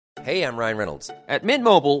Hey, I'm Ryan Reynolds. At Mint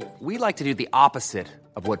Mobile, we like to do the opposite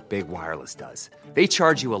of what Big Wireless does. They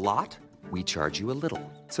charge you a lot, we charge you a little.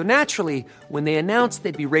 So naturally, when they announced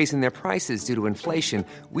they'd be raising their prices due to inflation,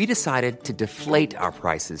 we decided to deflate our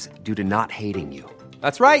prices due to not hating you.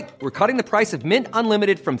 That's right. We're cutting the price of Mint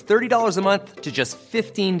Unlimited from $30 a month to just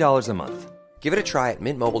 $15 a month. Give it a try at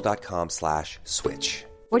mintmobile.com/switch.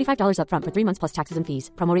 $45 up front for 3 months plus taxes and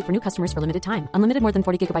fees. Promo rate for new customers for limited time. Unlimited more than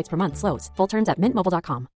 40 gigabytes per month. Slows full terms at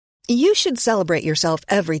mintmobile.com. You should celebrate yourself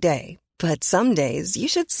every day, but some days you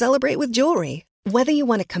should celebrate with jewelry. Whether you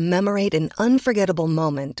want to commemorate an unforgettable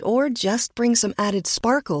moment or just bring some added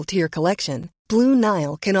sparkle to your collection, Blue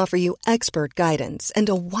Nile can offer you expert guidance and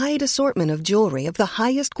a wide assortment of jewelry of the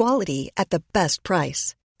highest quality at the best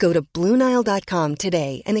price. Go to BlueNile.com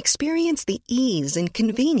today and experience the ease and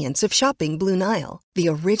convenience of shopping Blue Nile, the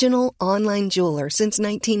original online jeweler since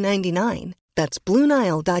 1999. That's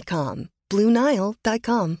BlueNile.com.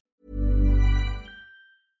 BlueNile.com.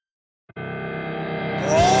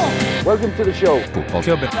 Welcome to the show.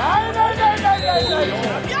 Fotballklubben.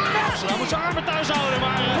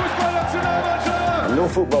 No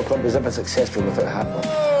football club is ever successful without happening.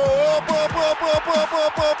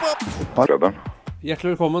 Fotballklubben.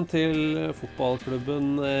 Hjertelig velkommen til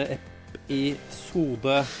fotballklubben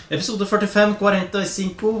Episode 45,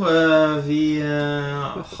 45. Vi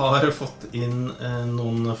har fått inn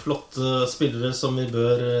noen flotte spillere som vi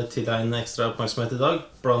bør tilegne ekstra oppmerksomhet i dag.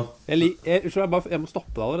 Jeg må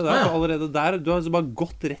stoppe deg allerede der. Ja. Allerede der, du har bare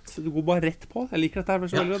gått rett. Du går bare rett på. Jeg liker dette her.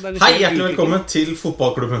 Ja. Hei, hjertelig velkommen til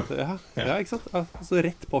fotballklubben. Ja, ikke sant? Altså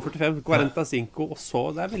rett på 45, 45, og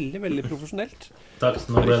så, det veldig, veldig profesjonelt. Takk,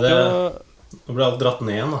 nå ble alt dratt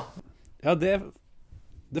ned igjen da. Ja,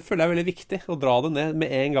 det føler jeg er veldig viktig å dra det ned med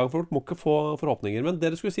en gang, for folk må ikke få forhåpninger. Men det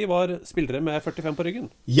du skulle si var spillere med 45 på ryggen.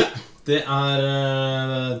 Ja, det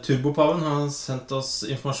Turbopaven. Han har sendt oss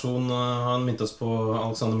informasjon. Han minnet oss på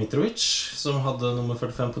Aleksandr Mitrovic, som hadde nummer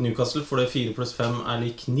 45 på Newcastle, for det 4 pluss 5 er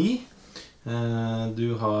lik 9. Du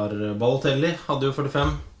har Balotelli, hadde jo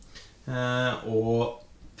 45. Og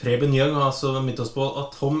Preben Young har altså minnet oss på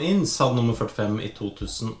at Tom Inns hadde nummer 45 i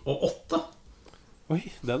 2008. Oi,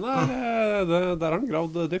 der har han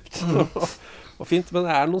gravd dypt. Og fint, men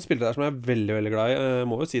det noen spillere der som jeg veldig, veldig glad i. Jeg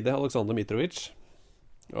må jo si det, Aleksandr Mitrovic.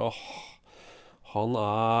 Han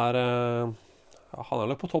er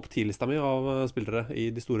på topp 10-lista mi av spillere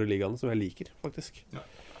i de store ligaene som jeg liker, faktisk. Ja.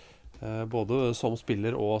 Både som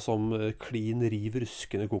spiller og som clean, riv,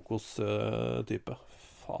 ruskende kokos-type.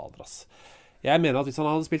 Fader, ass. Jeg mener at hvis han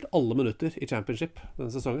hadde spilt alle minutter i Championship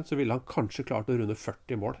denne sesongen, så ville han kanskje klart å runde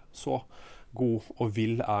 40 mål. Så god og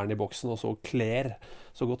vill han i boksen, og så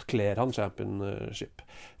godt kler han Championship.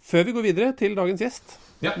 Før vi går videre til dagens gjest,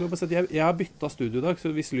 jeg har byttet studio i dag,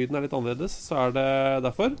 så hvis lyden litt annerledes, så det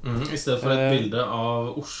derfor. I stedet for et bilde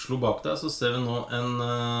av Oslo bak deg, så ser vi nå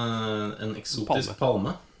en eksotisk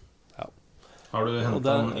palme. Ja. Har du hentet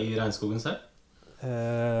den i regnskogen selv?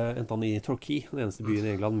 Hentet den i Torquay, den eneste byen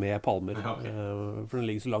i England med palmer, for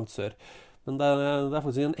den ligger så langt sør. Men det er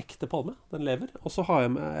faktisk en ekte palme. Den lever. Og så har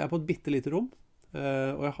jeg på et bittelite rom,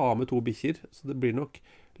 og jeg har med 2 bikkjer, så det blir nok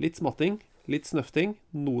litt smatting, litt snøfting,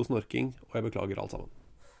 noe snorking, og jeg beklager alt sammen.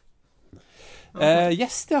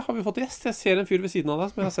 Gjest, har vi fått gjest? Jeg ser en fyr ved siden av deg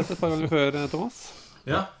som jeg har sett et par ganger før, Thomas.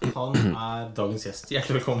 Ja, han dagens gjest.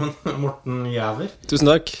 Hjertelig velkommen, Morten Jæver. Tusen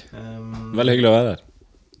takk. Veldig hyggelig å være her.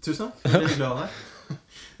 Tusen takk, veldig hyggelig å være her.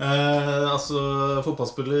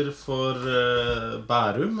 Fotballspiller for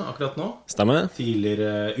Bærum akkurat nå. Stemmer.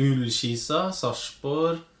 Tidligere Ullkisa,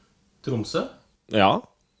 Sarpsborg, Tromsø. Ja,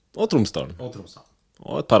 og Tromsdalen. Og Tromsdalen.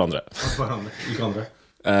 Og et par andre. Hvilke andre?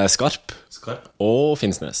 Skarp. Og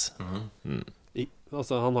Finnsnes. Han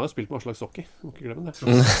har jo spilt med Aslak Sokki. Må ikke glemme det.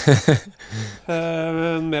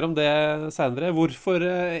 Mer om det senere. Hvorfor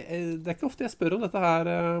det ikke ofte jeg spør om dette her,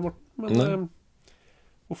 Morten, men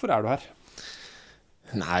hvorfor du her?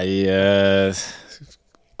 Nei, jeg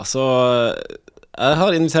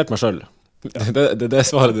har invitert meg selv. Det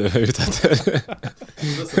svaret du ute etter.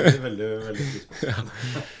 Det setter veldig, veldig pris på.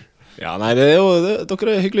 Ja, nei,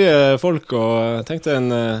 dere hyggelige folk, og jeg tenkte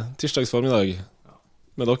en tirsdags formiddag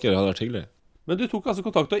med dere hadde vært hyggelig. Men du tok altså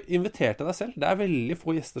kontakt og inviterte deg selv. Det veldig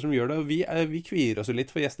få gjester som gjør det, og vi kvier oss jo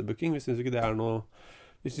litt for gjestebooking. Vi synes ikke det noe...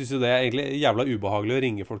 Vi synes jo det egentlig jævla ubehagelig å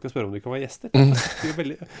ringe folk og spørre om de kan være gjester.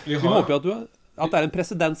 Vi håper jo at det en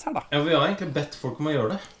presedens her, da. Ja, vi har egentlig bedt folk om å gjøre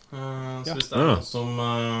det. Så hvis det noen som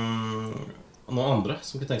noen andre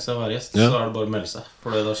som kunne tenke seg å være gjest, så det bare å melde seg. For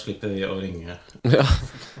da slipper vi å ringe. Ja,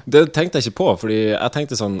 det tenkte jeg ikke på, fordi jeg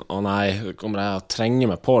tenkte sånn, nei, kommer jeg å trenge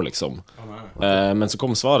meg på, liksom. Men så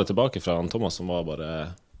kom svaret tilbake fra Thomas, som var bare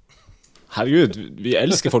Herregud, vi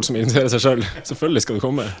elsker folk som inviterer seg selv. Selvfølgelig skal du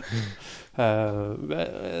komme.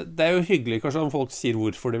 Det jo hyggelig kanskje om folk sier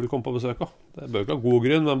hvorfor de vil komme på besøk også. Det bør ikke ha god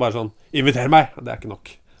grunn, men bare sånn, inviter meg, det ikke nok.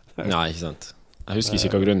 Nei, ikke sant. Jeg husker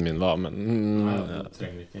ikke hva grunnen min var, men Nei, det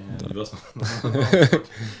trenger ikke du også.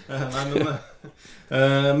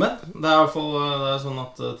 Men det I hvert fall det sånn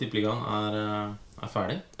at Tippeligaen er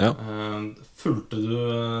ferdig. Ja. Fulgte du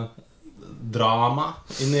drama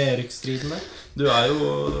I nedrykksstriden der? Du jo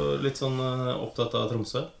litt sånn opptatt av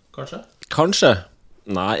Tromsø, kanskje? Kanskje.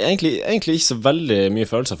 Nei, egentlig ikke så veldig mye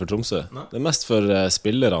følelser for Tromsø. Nei. Det mest for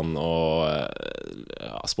spillerne og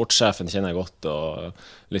sportssjefen kjenner jeg godt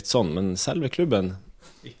og litt sånn, men selve klubben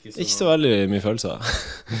ikke så veldig mye følelser.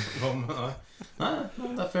 Nei,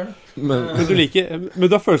 det fair. Men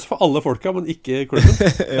du har følelser for alle folka, men ikke klubben.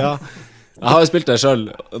 Ja. Jeg har jo spilt der selv.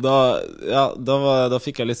 Da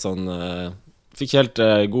fikk jeg litt sånn fikk helt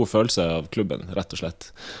god følelse av klubben, rett og slett.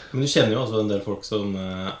 Men du kjenner jo også en del folk som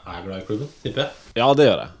glad I klubben, tipper jeg. Ja, det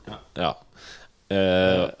gjør jeg. Ja.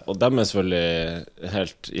 Og dem selvfølgelig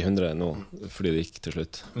helt I 100 nå, fordi det gikk til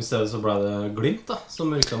slutt. I stedet så ble det Glimt da,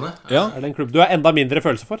 som rykket ned. Ja. Det en klubb du har enda mindre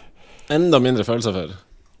følelse for? Enda mindre følelser for.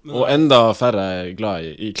 Og enda færre glad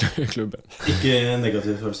I klubben. Ikke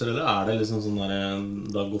negative følelser, eller det liksom sånn der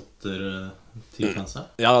da godter TIL-fansen?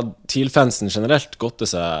 Ja, TIL-fansen generelt godter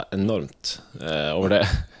seg enormt over det.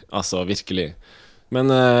 Altså, virkelig. Men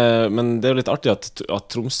det jo litt artig at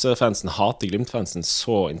Tromsø-fansen hater Glimt-fansen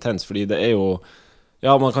så intens, fordi det jo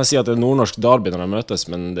ja, man kan si at det nordnorsk derby når de møtes,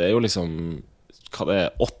 men det jo liksom hva det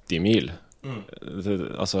 80 mil.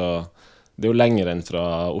 Altså, det jo lenger enn fra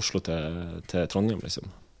Oslo til Trondheim, liksom.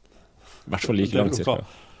 I hvert fall like langt cirka.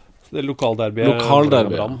 Det lokalderby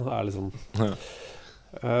Brann liksom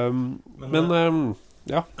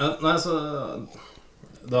ja. Nei, så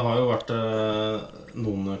det har jo vært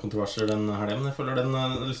noen kontroverser den helgen, men jeg føler den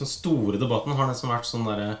liksom store debatten har nesten vært sånn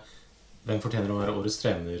der hvem fortjener å være årets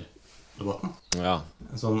trener-debatten. Ja.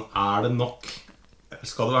 Sånn, det nok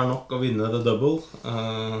skal det være nok å vinne the double?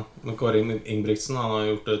 Men Kåre Ingebrigtsen, han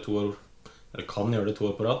har gjort det 2 år, eller kan gjøre det 2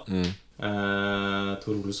 år på rad.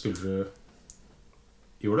 Tor Ole Skuldrud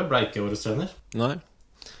gjorde det, ble ikke årets trener. Nei.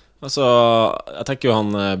 Altså, jeg tenker jo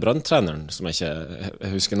han branntreneren, som jeg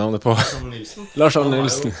ikke husker navnet på. Lars Arne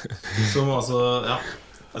Nilsen. Som altså, ja,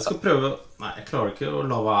 jeg skal prøve, nei, jeg klarer ikke å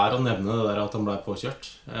la være å nevne det der at han ble påkjørt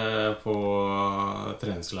på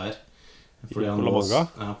treningsleir. Fordi han lå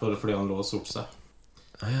og solte seg.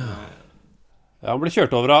 Ja, han ble jo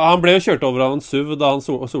kjørt over av en SUV da han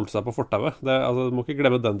solte seg på fortauet. Altså, du må ikke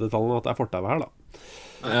glemme den detaljen at det fortauet her da.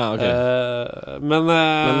 Ja, ok. Men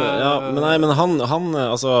han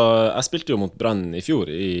altså, jeg spilte jo mot Brann I fjor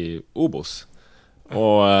I Obos.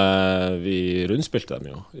 Og vi rundspilte dem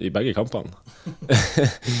jo I begge kampene.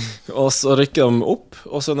 Og så rykker de opp,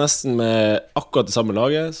 og så nesten med akkurat det samme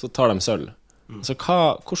laget, så tar de sølv. Så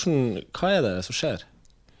hva det som skjer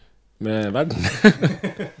med verden?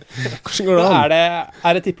 Hvordan går det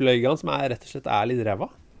an? Det tippeligaen som rett og slett litt ræva?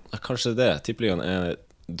 Kanskje det. Tippeligaen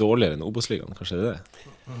dårligere enn Obos-ligaen. Kanskje det?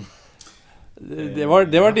 Det var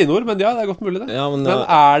dine ord, men ja, det godt mulig det. Ja, men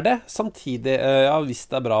det samtidig ja, hvis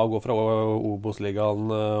det bra å gå fra Obos-ligaen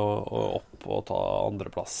og opp og ta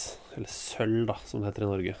andreplass, eller sølv da, som det heter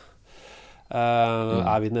I Norge,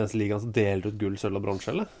 vi den eneste ligaen som deler ut gull, sølv og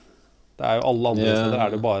bronse, eller? Det jo alle andre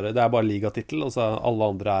steder, det bare ligatitel, og så alle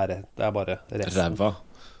andre det bare resten. Ræva.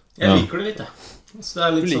 Jeg liker det litt, jeg. Så det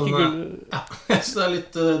litt sånn ja, så det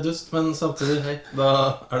litt dust, men samtidig, hei,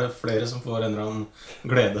 da det flere som får en eller annen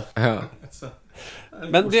glede. Ja.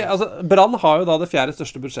 Men altså, Brann har jo da det 4.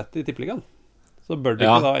 største budsjettet I tippeligaen. Så bør de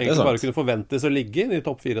ikke da egentlig bare kunne forventes å ligge I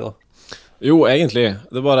topp 4 da? Jo, egentlig.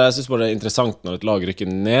 Jeg synes bare det interessant når et lag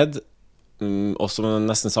rykker ned, og så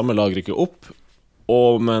med nesten samme lag rykker opp,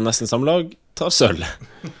 og med nesten samme lag tar sølv.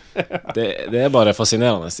 Det bare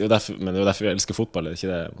fascinerende. Men det jo derfor vi elsker fotball, det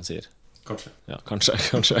ikke det man sier? Kanskje. Ja, kanskje.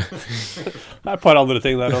 Det et par andre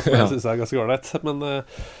ting der også, som jeg synes ganske ålreit. Men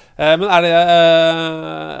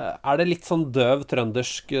det litt sånn døv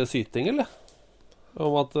trøndersk syting, eller?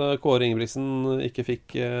 Om at Kåre Ingebrigtsen ikke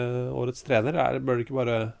fikk årets trener. Bør du ikke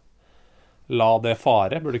bare la det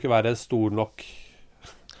fare? Bør du ikke være stor nok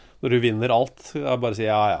når du vinner alt? Bare si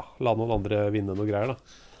ja, la noen andre vinne noe greier da.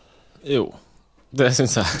 Jo, det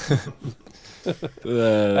synes jeg.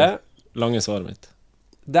 Det lange svaret mitt.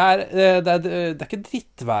 Det ikke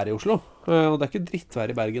drittvær I Oslo, og det ikke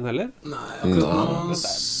drittvær I Bergen heller. Nei, akkurat nå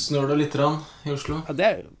snør det litt I Oslo. Ja,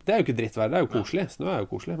 det jo ikke drittvær, det jo koselig. Snø jo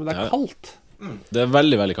koselig, men det kaldt. Det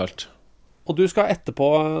veldig, veldig kaldt. Og du skal etterpå,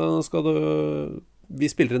 vi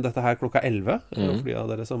spiller inn dette her klokka 11, for de av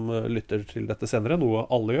dere som lytter til dette senere, noe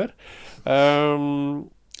alle gjør.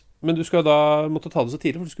 Men du skal da måtte ta det så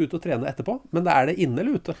tidlig, for du skal ut og trene etterpå. Men er det inne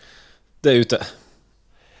eller ute? Det er ute.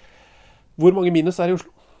 Hvor mange minus er i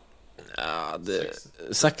Oslo? Ja, det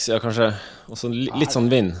 6, ja, kanskje. Og så litt sånn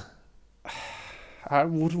vind.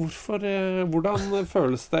 Hvordan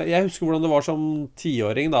føles det? Jeg husker hvordan det var som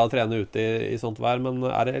 10-åring da, å trene ute i sånt vær. Men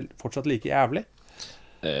er det fortsatt like jævlig?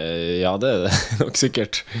 Ja, det er det nok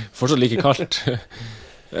sikkert. Fortsatt like kaldt.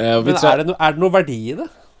 Men er det noe verdi i det?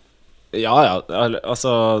 Ja,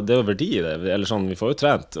 altså det er jo verdi i det. Eller sånn, vi får jo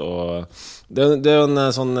trent. Og det er jo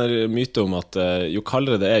en sånn myte om at jo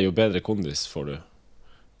kaldere det er, jo bedre kondis får du.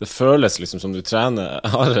 Det føles liksom som du trener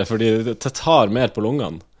hardere, fordi det tar mer på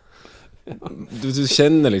lungene. Du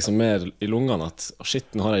kjenner liksom mer i lungene at shit,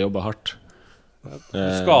 nå har jeg jobbet hardt. Du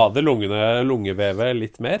skader lungevevet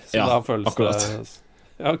litt mer, så da føles akkurat.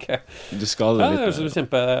 Ja, ok. Du skader litt. Det høres ut som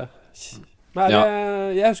kjempe... Men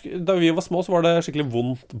jeg husker, da vi var små så var det skikkelig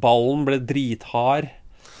vondt. Ballen ble drithard.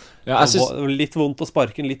 Ja, jeg synes... Litt vondt å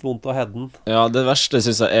sparke den, litt vondt å heade den. Ja, det verste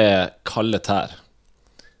synes jeg er kalde tær.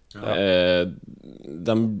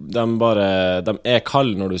 De er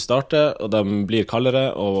kalde når du starter, og de blir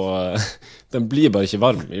kaldere, og de blir bare ikke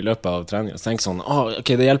varm i løpet av treningen. Så tenk sånn,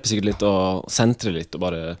 ok, det hjelper sikkert litt å sentre litt og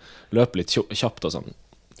bare løpe litt kjapt og sånn.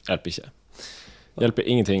 Hjelper ikke. Hjelper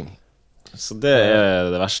ingenting. Så det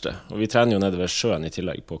er det verste. Og vi trener jo nede ved sjøen i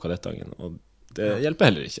tillegg på Kadettangen, og det hjelper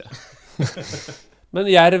heller ikke. Men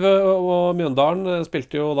Jerv og Mjøndalen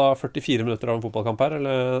spilte jo da 44 minutter av en fotballkamp her,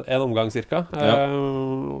 eller en omgang cirka,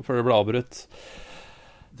 før det ble avbrutt.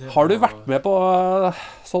 Har du vært med på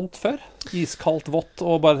sånt før? Iskaldt, vått,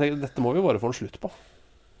 og bare tenkt, dette må vi bare få en slutt på.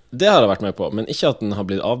 Det har jeg vært med på, men ikke at den har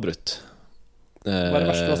blitt avbrutt. Hva er det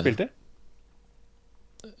verste du har spilt i?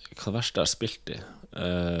 Hva er det verste jeg har spilt i?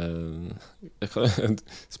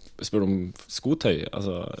 Spør om skotøy,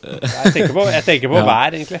 altså. Jeg tenker på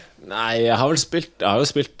vær, egentlig. Nei, jeg har jo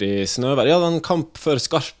spilt i snøvær. Jeg hadde en kamp før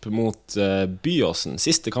Skarp mot Byåsen.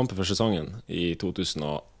 Siste kampen for sesongen i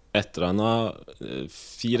 2001 eller annet,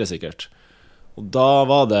 4 sikkert. Og da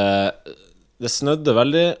var det snødde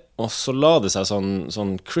veldig, og så la det seg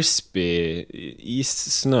sånn crispy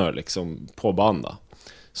issnø liksom på banen da.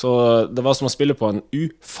 Så det var som å spille på en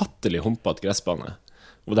ufattelig humpet gressbane.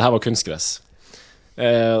 Og det her var kunstgress.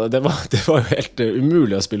 Det var jo helt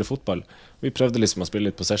umulig å spille fotball. Vi prøvde liksom å spille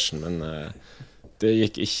litt possession, men det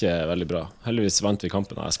gikk ikke veldig bra. Heldigvis vant vi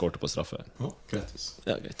kampen, og jeg skårte på straffe. Gratis.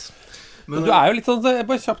 Ja, greit. Men du er jo litt sånn,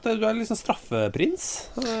 bare kjapt, du er litt sånn straffeprins.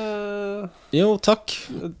 Jo, takk.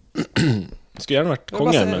 Skulle gjerne vært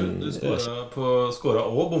konge, men... Du skåret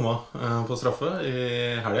og bomma på straffe i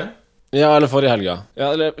helgen. Ja, eller forrige helga. Ja,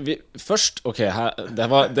 eller først, ok,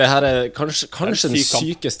 det her er kanskje den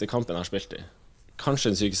sykeste kampen jeg har spilt i.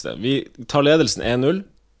 Kanskje den sykeste. Vi tar ledelsen 1-0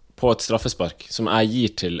 på et straffespark som jeg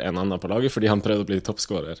gir til en annen på laget, fordi han prøvde å bli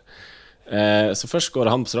toppskårer. Så først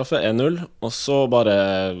går han på straffe 1-0, og så bare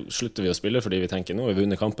slutter vi å spille fordi vi tenker, nå har vi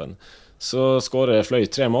vunnet kampen. Så skårer Fløy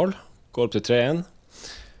 3 mål, går opp til 3-1.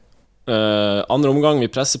 Andre omgang,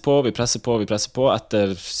 vi presser på.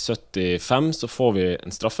 Etter 75 så får vi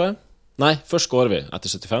en straffe. Nei, først skårer vi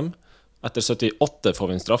etter 75. Etter 78 får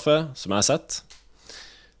vi en straffe, som jeg har sett.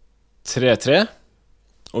 3-3.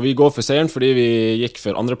 Og vi går for seieren fordi vi gikk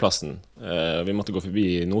for andreplassen. Vi måtte gå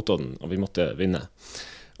forbi Notodden, og vi måtte vinne.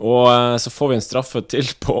 Og så får vi en straffe til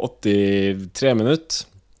på 83 minutter,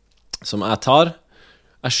 som jeg tar.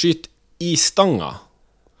 Jeg skyter i stanga.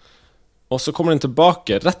 Og så kommer den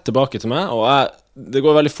rett tilbake til meg, og det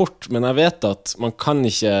går veldig fort, men jeg vet at man kan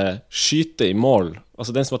ikke skyte i mål.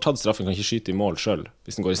 Altså den som har tatt straffen kan ikke skyte i mål selv,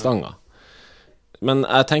 hvis den går i stanga. Men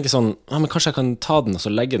jeg tenker sånn, men kanskje jeg kan ta den og så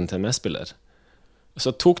legge den til en medspiller. Så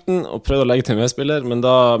jeg tok den og prøvde å legge til en medspiller, men det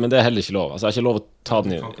er heller ikke lov. Altså jeg har ikke lov å ta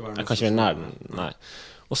den i, jeg kan ikke være nær den, nei.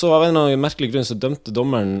 Og så av en merkelig grunn så dømte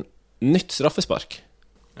dommeren nytt straffespark.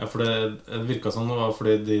 Ja, for det virket sånn, det var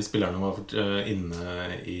fordi de spillerne var inne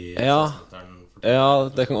i... Ja,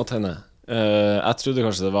 det kan godt hende. Jeg trodde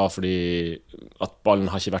kanskje det var fordi at ballen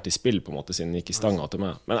har ikke vært i spill på en måte siden den gikk i stanga til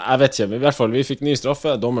meg. Men jeg vet ikke, i hvert fall vi fikk ny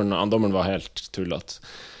straffe. Dommeren var helt tullet.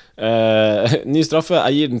 Ny straffe,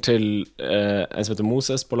 jeg gir den til en som heter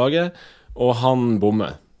Moses på laget, og han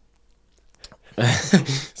bommer.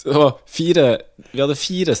 Så vi hadde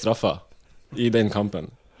 4 straffer i den kampen.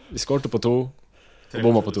 Vi skårte på 2 og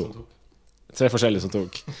bomma på 2. 3 forskjellige som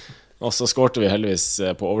tok. Og så skårte vi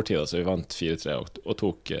heldigvis på overtid, så vi vant 4-3 og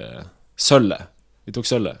tok sølvet. Vi tok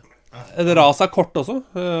sølvet. Det ras av kort også.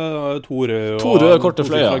 2 røde kort til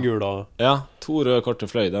Fløy, ja. 2 røde kort til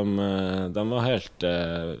Fløy. De var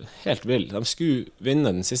helt vild. De skulle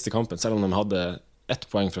vinne den siste kampen, selv om de hadde 1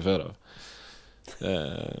 poeng fra før av.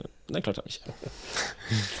 det klarte de ikke.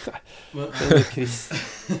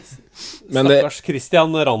 Stakkars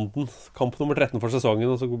Christian Randen. Kamp nummer 13 for sesongen,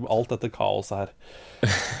 og så går alt dette kaoset her.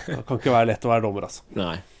 Det kan ikke være lett å være dommer, altså.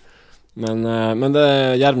 Nei. Men det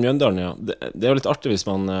Jerv Mjøndalen, ja. Det er jo litt artig hvis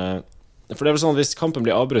man for det er vel sånn at hvis kampen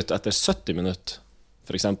blir avbrutt etter 70 minutter,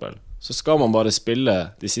 for eksempel, så skal man bare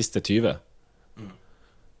spille de siste 20.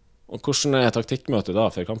 Og hvordan er taktikkmøtet da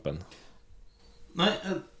før kampen? Nei,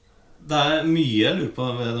 det er mye jeg lurer på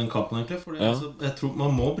ved den kampen egentlig. For altså, jeg tror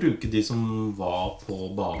man må bruke de som var på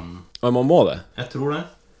banen. Ja, man må det? Jeg tror det.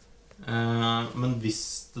 Men hvis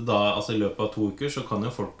det da, altså i løpet av 2 uker, så kan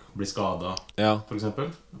jo folk bli skadet, for eksempel.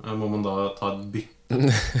 Må man da ta et bytte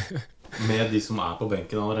med de som er på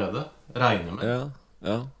benken allerede? Regner med.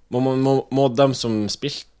 Ja. Må de som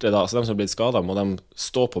spilte da, altså de som har blitt skadet, må de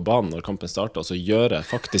stå på banen når kampen starter, og så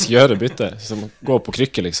faktisk gjøre bytte, som gå på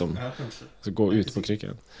krykke liksom, så gå ut på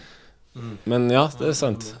krykken. Men ja, det er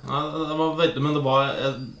sant. Det var veldig, men det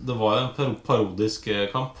var en parodisk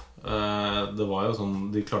kamp. Det var jo sånn,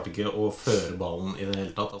 de klarte ikke å føre ballen i det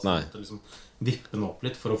hele tatt, altså, de måtte liksom vippe den opp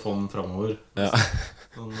litt for å få den fremover.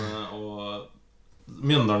 Sånn, og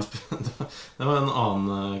Mjøndalen det var en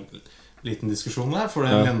annen liten diskusjon der, for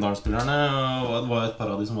Mjøndalen-spillerne det var et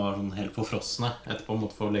par av de som var sånn helt forfrosne etterpå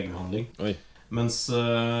måtte få legebehandling. Mens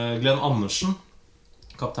Glenn Andersen,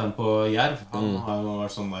 kaptein på Jerv, han har jo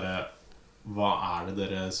vært sånn der hva er det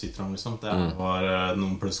dere syter om liksom? Det var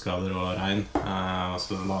noen plussgrader og regn.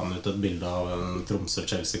 Så la han ut et bilde av en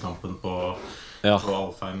Tromsø-Chelsea-kampen på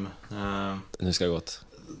Alfheim. Det husker jeg godt.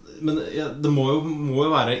 Men det må jo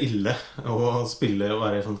være ille å spille og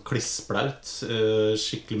være sånn klissblaut,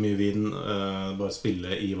 skikkelig mye vind, bare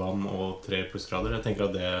spille i vann og 3 plussgrader. Jeg tenker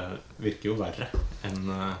at det virker jo verre enn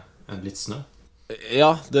litt snø.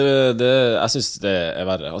 Ja, jeg synes det er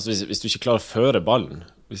verre. Altså hvis du ikke klarer å føre ballen,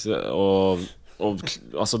 og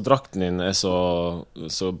altså drakten din er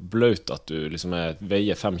så bløt at du liksom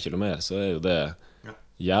veier 5 kilo mer, så er jo det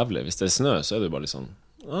jævlig. Hvis det er snø, så er det jo bare litt sånn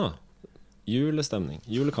julestemning,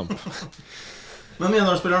 julekamp. Men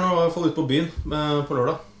Mjøndalen-spillerne var i hvert fall ute på byen på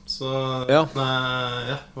lørdag. Så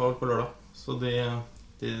var på lørdag. Så de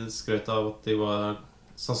skrøt av at de var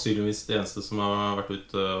sannsynligvis de eneste som har vært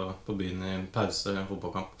ute på byen i pause i en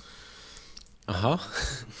fotballkamp. Aha.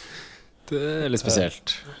 Det er litt spesielt.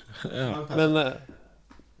 Men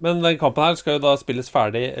den kampen her skal jo da spilles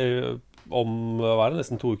ferdig om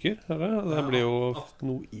nesten 2 uker, eller? Det blir jo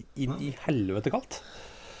noe inn i helvete kaldt.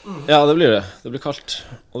 Ja, det blir det. Det blir kaldt.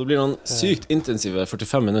 Og det blir noen sykt intensive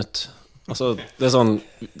 45 minutter. Altså, det er sånn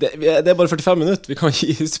det er bare 45 minutter. Vi kan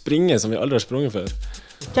ikke springe som vi aldri har sprunget før.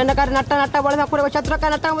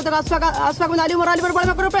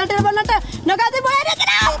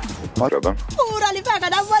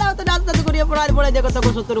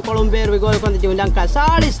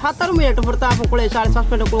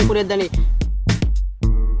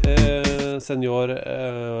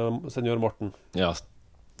 Senior Morten. Ja.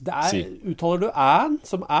 Uttaler du æn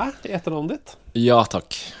som i etternavnet ditt? Ja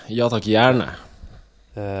takk, gjerne.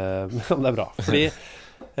 Det er bra, fordi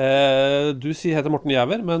du heter Morten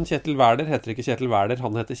Jæver, men Kjetil Wæler heter ikke Kjetil Wæler,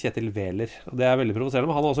 han heter Kjetil Wæler. Det er veldig provoserende,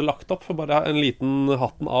 men han har også lagt opp for bare en liten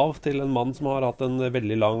hatten av til en mann som har hatt en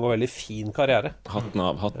veldig lang og veldig fin karriere. Hatten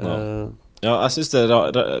av. Ja, jeg synes det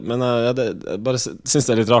men jeg bare synes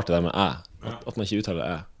det er litt rart det der med at man ikke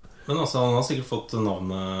uttaler Men altså, han har sikkert fått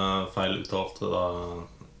navnet feil uttalt da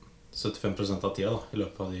 75% av tida da, i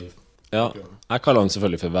løpet av de jeg kaller han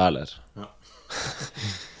selvfølgelig for Wæler.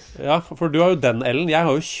 Ja, for du har jo den L-en. Jeg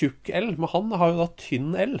har jo tjukk L, men han har jo da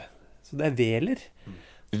tynn L. Så det er Wæler.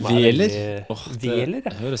 Wæler?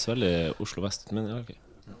 Det høres veldig Oslo Vest, men ok.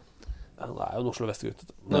 Ja, det er jo en Oslo Vest-gutt.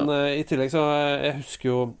 Men i tillegg så, jeg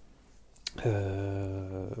husker jo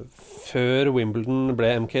før Wimbledon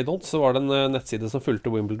ble MK Dons, så var det en nettside som fulgte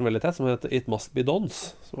Wimbledon veldig tett, som heter It Must Be Dons,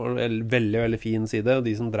 som var en veldig, veldig fin side, og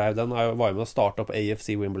de som drev den var jo med å starte opp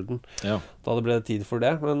AFC Wimbledon da det ble tid for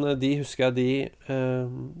det, men de husker jeg de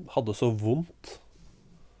hadde så vondt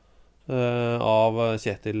av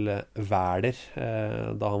Kjetil Wæler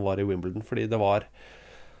da han var i Wimbledon, fordi det var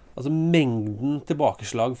altså mengden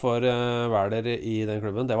tilbakeslag for Wæler i den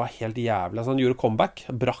klubben, det var helt jævlig. Altså han gjorde comeback,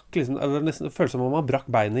 brakk liksom, det føltes som om han brakk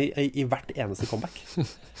beinet i hvert eneste comeback.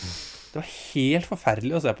 Det var helt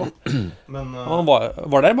forferdelig å se på. Men han var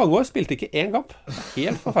der i mange år, spilte ikke én kamp.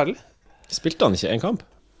 Helt forferdelig. Spilte han ikke én kamp?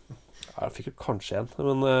 Ja, han fikk jo kanskje en,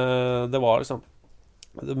 men det var liksom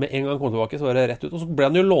med en gang han kom tilbake, så var det rett ut. Og så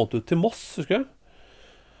ble han jo lånt ut til Moss, husker du?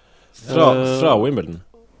 Fra Wimbledon?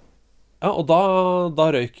 Ja, og da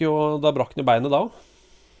røyk jo, da brakk han jo beinet da.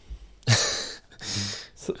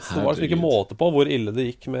 Så det var liksom ikke måte på hvor ille det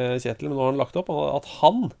gikk med Kjetil, men nå har han lagt opp at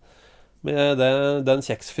han Med den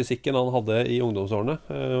kjeksfysikken han hadde i ungdomsårene,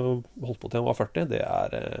 holdt på til han var 40, det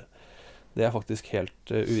er faktisk helt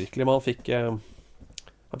uvirkelig. Men han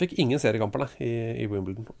fikk ingen seriekamper i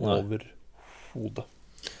Wimbledon overhodet.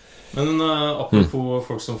 Men apropos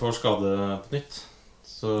folk som får skade på nytt,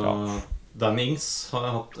 så Danny Ings har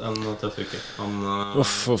hatt en tøff uke. Han var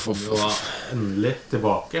endelig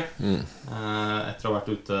tilbake etter å ha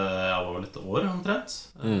vært ute over et år omtrent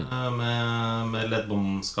med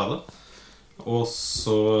leddbåndskade. Og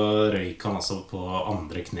så røyk han altså på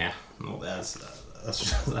andre kne. Det er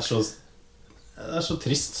så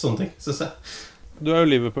trist, sånne ting, synes jeg. Du er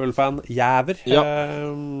jo Liverpool-fan, jæver.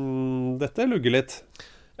 Dette lugger litt.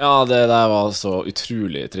 Ja, det der var så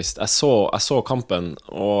utrolig trist. Jeg så kampen,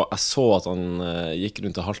 og jeg så at han gikk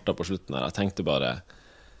rundt og halta på slutten der. Jeg tenkte bare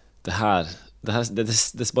det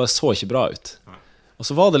bare så ikke bra ut. Og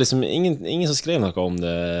så var det liksom ingen som skrev noe om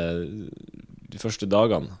det de første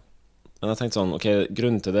dagene. Men jeg tenkte sånn, ok,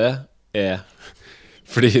 grunnen til det er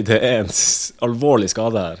fordi det er en alvorlig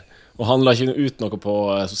skade her. Og han la ikke ut noe på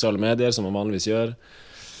sosiale medier som han vanligvis gjør.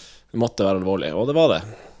 Det måtte være alvorlig, og det var det.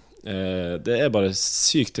 Det er bare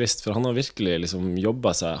sykt trist, for han har virkelig liksom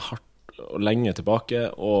jobbet seg hardt og lenge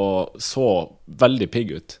tilbake, og så veldig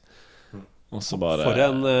pigg ut. Og så bare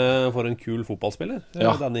for en kul fotballspiller,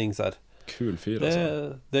 denne Ings her. Kul fyr,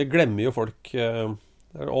 altså. Det glemmer jo folk.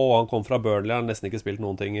 Han kom fra Burnley, har nesten ikke spilt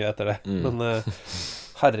noen ting etter det. Men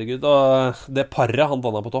herregud, det paret han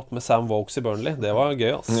dannet på topp med Sam Vokes i Burnley, det var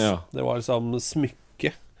gøy, altså. Det var liksom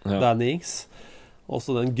smykke, Danny Ings.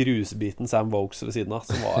 Også den grusbiten Sam Vokes ved siden av,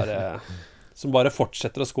 som bare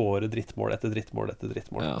fortsetter å score drittmål etter drittmål etter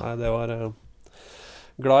drittmål. Nei, det var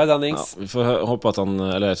glad i Danny Ings. Vi får håpe at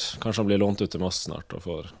eller kanskje han blir lånt ut til Moss snart og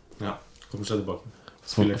får kommer seg tilbake.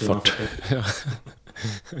 Spiller fart.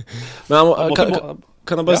 Men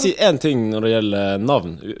kan jeg bare si en ting når det gjelder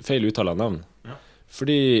navn, feil uttale av navn?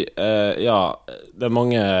 Fordi, det er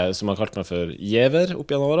mange som har kalt meg for Jever opp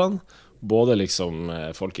gjennom årene. Både liksom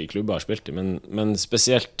folk i klubber har spilt i, men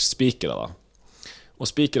spesielt spikere da. Og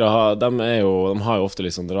spikere de har jo ofte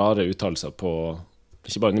litt sånn rare uttalelser på,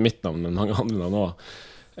 ikke bare i mitt navn, men mange andre navn også.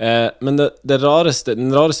 Men den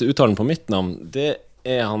rareste uttalen på mitt navn, det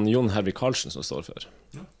er han Jon Hervik Karlsen som står for.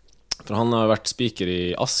 For han har vært spiker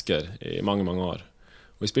i Asker i mange, mange år.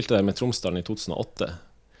 Og vi spilte der med Tromsdalen i 2008.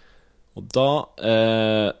 Og da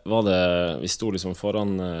var det, vi sto liksom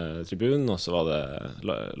foran tribunen, og så var det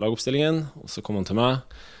lagoppstillingen, og så kom han til meg,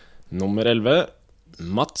 nummer 11,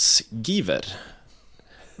 Mats Giver.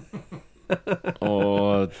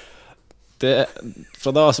 Og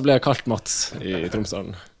fra da så ble jeg kalt Mats i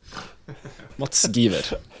Tromsdalen. Mats Giver.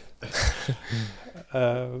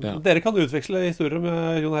 Dere kan utveksle historier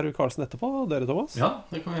med Jon Hervik Karlsen etterpå, dere Thomas? Ja,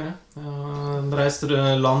 det kan vi gjøre. Reiste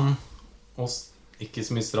land og ikke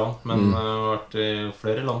så mye strand, men har vært i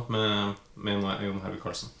flere land med Jon Hervik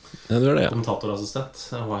Karlsen. Ja, du er det, Kommentatorassistent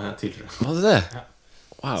var jeg tidligere. Var det det? Ja.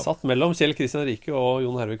 Wow. Satt mellom Kjell Kristian Rike og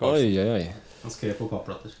Jon Hervik Karlsen. Oi. Han skrev på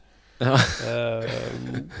papplater. Ja.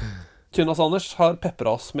 Tynnas Anders har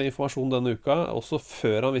peppret oss med informasjon denne uka, også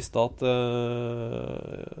før han visste at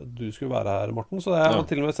du skulle være her, Morten. Så det har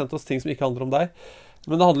til og med sendt oss ting som ikke handler om deg.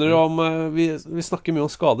 Men det handler om, vi snakker mye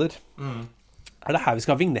om skader. Er det her vi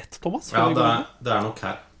skal ha vignett, Thomas? Ja, det er nok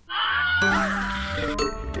her.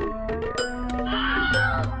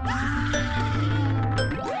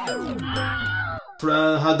 For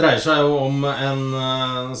det her dreier seg jo om en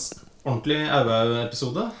ordentlig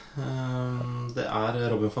Auau-episode. Det er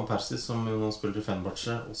Robin van Persie som jo nå spiller i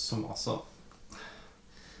Fenerbahçe, og som altså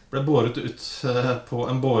ble båret ut på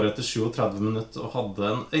en båre etter 37 minutter og hadde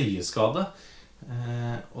en øyeskade.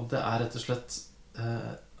 Og det er rett og slett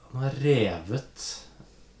han har revet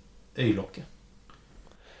øyelokket.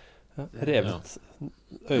 Revet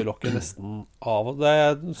øyelokket nesten av. Det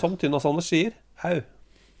er som Tynnas Anders sier. Au.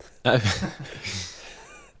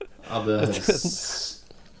 Ja, det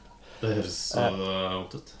høres så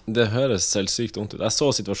vondt ut. Det høres selv sykt vondt ut. Jeg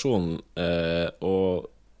så situasjonen,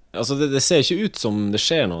 og altså det ser ikke ut som det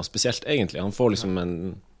skjer noe spesielt egentlig. Han får liksom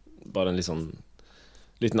bare en liten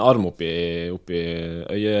arm opp i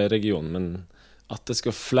øyeregionen, men at det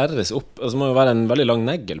skal flerres opp, altså det må jo være en veldig lang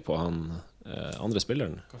negl på han andre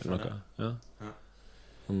spilleren eller noe. Ja.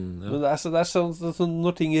 Men det er sånn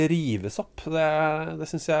når ting rives opp, det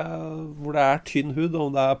synes jeg, hvor det er tynn hud,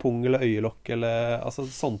 om det er pung eller øyelokk eller, altså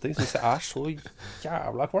sånne ting synes jeg er så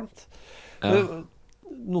jævla kvalmt.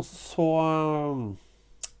 Noen så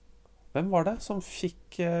hvem var det som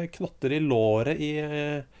fikk knotter i låret i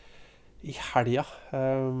helga?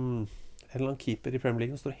 En eller annen keeper i Premier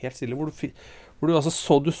League som står helt stille, hvor du altså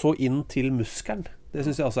så inn til muskelen Det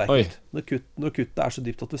synes jeg også er ekkelt. Når kuttet er så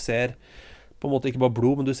dypt at du ser på en måte ikke bare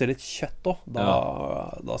blod, men du ser litt kjøtt også.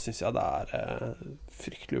 Da synes jeg det er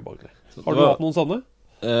fryktelig ubehagelig. Har du hatt noen sånne?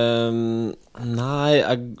 Nei,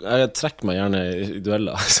 jeg trekker meg gjerne i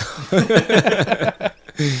dueller, altså.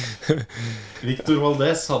 Victor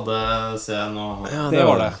Valdez hadde, ser jeg nå. Ja, det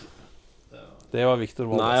var det. Det var Victor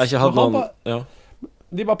Valdez. Nei, jeg har ikke hatt noen.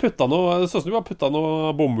 De bare putta noe, sånn som de bare putta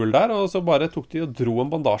noe bomull der, og så bare tok de og dro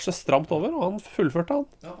en bandasje stramt over, og han fullførte han.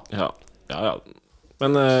 Ja.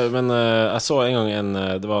 Men jeg så en gang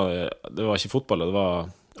det var ikke fotball, det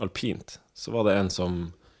var alpint. Så var det en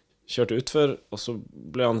som kjørte utfor, og så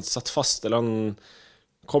ble han satt fast, eller han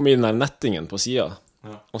kom i den der nettingen på siden.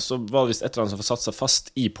 Og så var det visst et eller annet som satt seg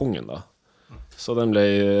fast i pungen da. Så den ble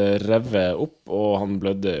revet opp, og han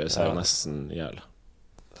blødde seg jo nesten ihjel.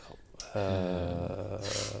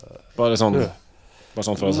 Bare sånn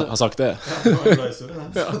for å ha sagt det.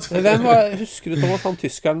 Husker du, Thomas, han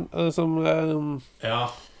tyskeren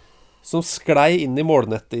som sklei inn i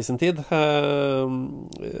målnettet i sin tid?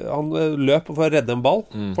 Han løp for å redde en ball,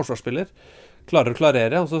 forsvarsspiller, klarer å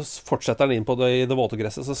klarere, og så fortsetter han inn på det i det våte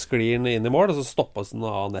gresset, så sklir han inn i mål, og så stoppes han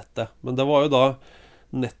av nettet. Men det var jo da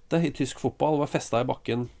nettet i tysk fotball var festet i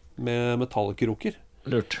bakken med metallkroker.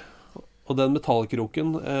 Lurt. Og den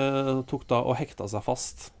metallkroken tok da og hekta seg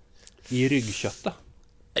fast i ryggkjøttet.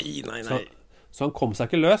 Nei. Så han kom seg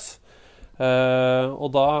ikke løs. Og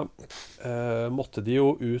da måtte de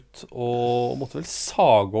jo ut og måtte vel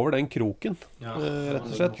sage over den kroken, rett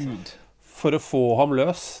og slett, for å få ham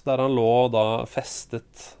løs, der han lå da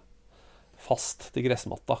festet fast til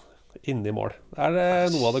gressmatta inni mål. Det er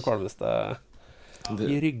noe av det kvalmeste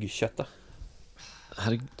i ryggkjøttet.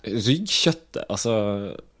 Ryggkjøttet, altså...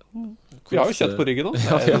 Vi har jo kjøtt på ryggen nå.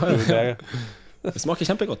 Det smaker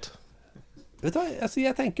kjempegodt. Vet du hva, altså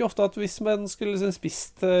jeg tenker ofte at hvis jeg skulle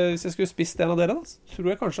spist en av dere da, så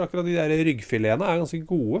tror jeg kanskje akkurat de der ryggfiletene er ganske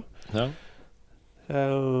gode. Det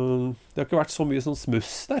har ikke vært så mye sånn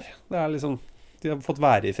smuss der. Det er liksom, de har fått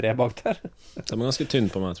være i fred bak der. De er ganske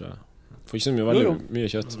tynn på meg, tror jeg. Får ikke så mye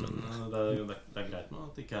kjøtt, men... Det er greit nå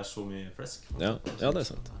at det ikke er så mye flesk. Ja, det er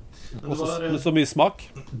sant. Men så mye smak.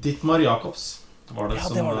 Dietmar Jacobs var det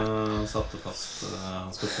som satte fast.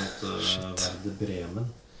 Han spilte mot Werder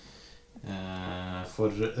Bremen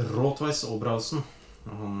for Rot-Weiss Oberhausen.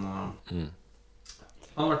 Han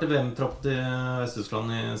har vært i VM-tropp til Vest-Tyskland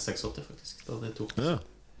i 86 faktisk, da de tok det.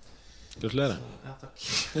 Gratulerer. Ja, takk.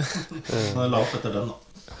 Han la opp etter den da.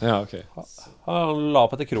 Ja, ok. Han la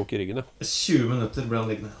opp etter krok i ryggen, 20 minutter ble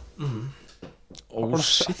han liggende.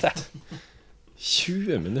 Shit.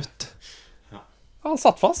 20 minutter. Han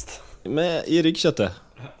satt fast i ryggkjøttet.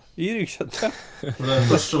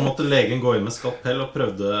 Først så måtte legen gå inn med skalpell og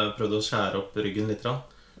prøvde å skjære opp ryggen litt.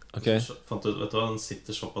 Okay. Så fant ut, vet du hva, han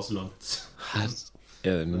sitter såpass langt. Her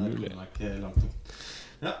er det mulig. Det er ikke langt nok.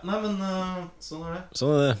 Ja, nei, men sånn er det.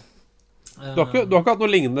 Sånn er det. Du har ikke hatt noe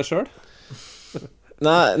lignende selv?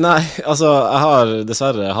 Nei, altså jeg har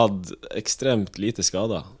dessverre hatt ekstremt lite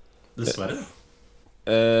skader. Dessverre?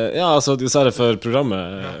 Ja, altså dessverre for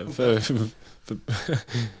programmet, for episoden.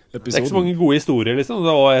 Det er ikke så mange gode historier liksom.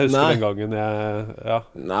 Jeg husker den gangen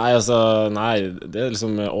Nei, det er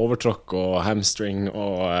liksom overtråkk og hamstring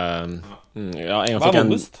og Hva er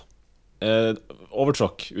vondest?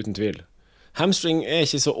 Overtråkk, uten tvil. Hamstring er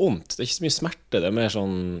ikke så ondt. Det er ikke så mye smerte. Det er mer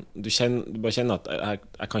sånn du bare kjenner at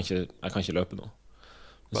jeg kan ikke løpe nå.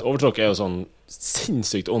 Så overtråkk er jo sånn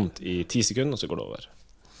sinnssykt ondt i 10 sekunder, og så går det over.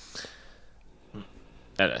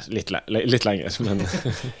 Eller litt lenger, men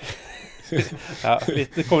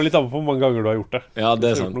det kommer litt an på hvor mange ganger du har gjort det. Ja, det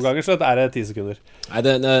er sant. Noen ganger så er det 10 sekunder. Nei,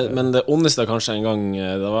 men det ondeste kanskje en gang,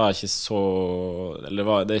 det var ikke så... Eller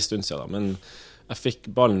det er en stund siden da, men jeg fikk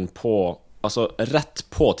ballen på, altså rett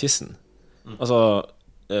på tissen. Altså...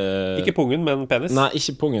 ikke pungen, men penis? Nei,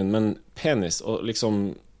 ikke pungen, men penis. Og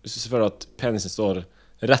liksom, hvis du ser for at penisen står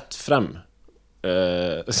rett frem,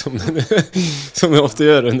 som det ofte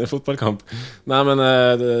gjør under fotballkamp. Nei, men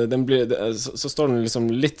så står den liksom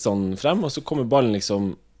litt sånn frem, og så kommer ballen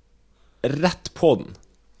liksom rett på den.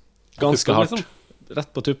 Ganske hardt. Liksom.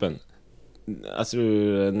 Rett på tuppen. Jeg tror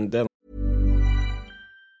det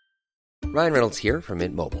Ryan Reynolds here from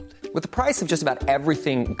Mint Mobile. With the price of just about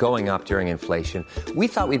everything going up during inflation, we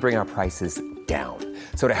thought we'd bring our prices down.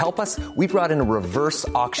 So to help us, we brought in a reverse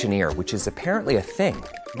auctioneer, which is apparently a thing.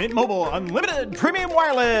 Mint Mobile Unlimited Premium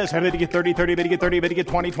Wireless. How to get 30, 30, how to get 30, how to get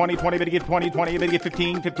 20, 20, 20, how to get 20, 20, how to get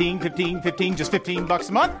 15, 15, 15, 15, just $15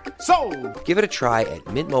 a month? Sold! Give it a try at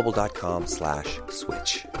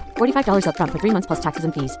mintmobile.com/switch. $45 up front for 3 months plus taxes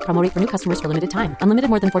and fees. Promo rate for new customers for limited time. Unlimited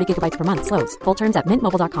more than 40 gigabytes per month slows. Full terms at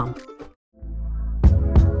mintmobile.com.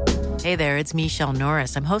 Hey there, it's Michelle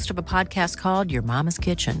Norris. I'm host of a podcast called Your Mama's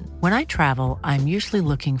Kitchen. When I travel, I'm usually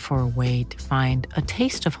looking for a way to find a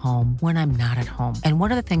taste of home when I'm not at home. And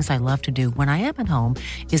one of the things I love to do when I am at home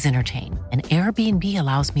is entertain. And Airbnb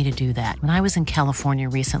allows me to do that. When I was in California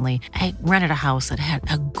recently, I rented a house that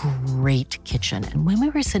had a great kitchen. And when we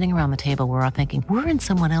were sitting around the table, we were all thinking, we're in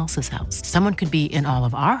someone else's house. Someone could be in all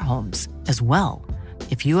of our homes as well.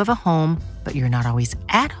 If you have a home, but you're not always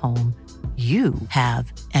at home, you have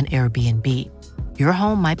an Airbnb. Your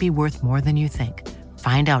home might be worth more than you think.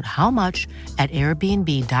 Find out how much at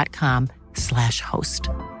airbnb.com/host.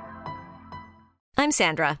 I'm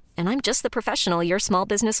Sandra, and I'm just the professional your small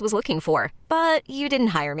business was looking for. But you didn't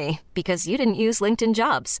hire me because you didn't use LinkedIn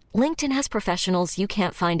Jobs. LinkedIn has professionals you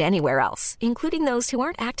can't find anywhere else, including those who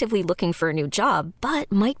aren't actively looking for a new job,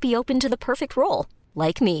 but might be open to the perfect role,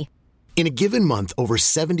 like me. In a given month, over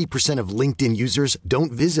 70% of LinkedIn users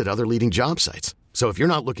don't visit other leading job sites. So if you're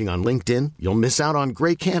not looking on LinkedIn, you'll miss out on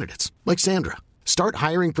great candidates like Sandra. Start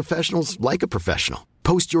hiring professionals like a professional.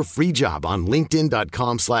 Post your free job on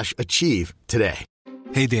linkedin.com/achieve today.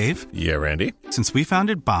 Hey, Dave. Yeah, Randy. Since we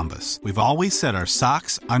founded Bombas, we've always said our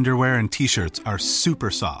socks, underwear, and T-shirts are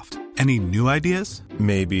super soft. Any new ideas?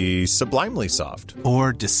 Maybe sublimely soft.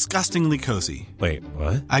 Or disgustingly cozy. Wait,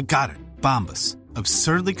 what? I got it. Bombas.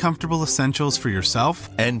 Absurdly comfortable essentials for yourself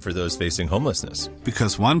and for those facing homelessness.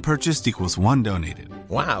 Because one purchased equals one donated.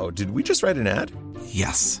 Wow, did we just write an ad?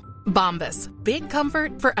 Yes. Bombas. Big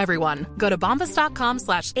comfort for everyone. Go to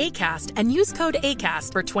bombas.com/ACAST and use code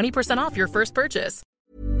ACAST for 20% off your first purchase.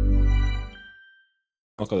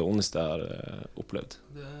 Noe av det ondeste jeg har opplevd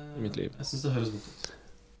I mitt liv. Jeg synes det høres godt ut.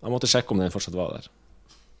 Jeg måtte sjekke om den fortsatt var der.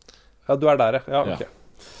 Ja, du der, ja. Ok. Ja,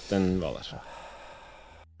 den var der.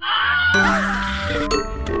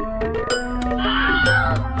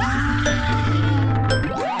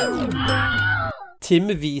 Tim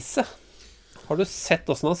Wiese. Har du sett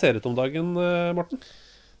hvordan han ser ut om dagen, Morten?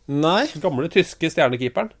 Nei. Gamle tyske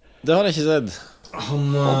stjernekeeperen. Det har jeg ikke sett.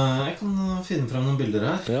 Jeg kan finne frem noen bilder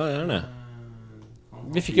her. Ja, gjerne.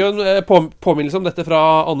 Vi fikk jo en påminnelse om dette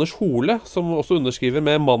fra Anders Hole, som også underskriver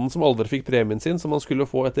med mannen som aldri fikk premien sin, som han skulle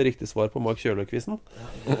få etter riktig svar på Mark Kjølø-kvisten.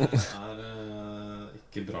 Det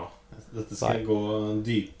ikke bra. Dette skal jeg gå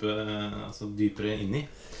dypere inn I.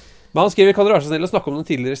 Men han skriver, kan dere være så snill å snakke om den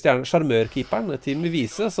tidligere stjernen Charmørkeeperen, Tim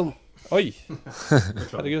Wiese, som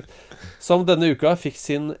herregud, som denne uka fikk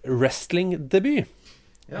sin wrestling-debut.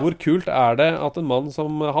 Ja. Hvor kult det at en mann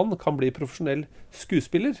som han kan bli profesjonell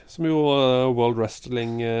skuespiller, som jo World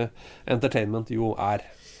Wrestling Entertainment jo Ja,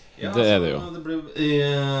 det det jo.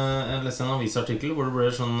 Jeg leste en avisartikkel hvor det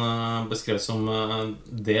ble sånn beskrevet som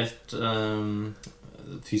delt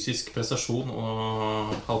fysisk prestasjon,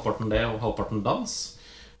 og halvparten det og halvparten dans.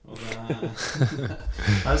 Og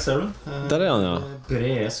her ser du. Der han, ja.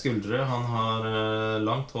 Brede skuldre. Han har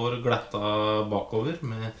langt hår glatta bakover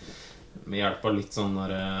med hjelp av litt sånne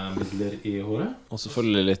midler I håret. Og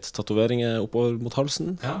selvfølgelig litt tatoveringer oppover mot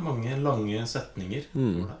halsen. Ja, mange lange setninger.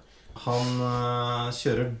 Han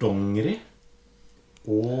kjører dongeri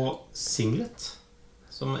og singlet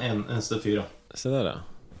som eneste fyr. Se der, ja.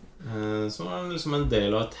 Så var han liksom en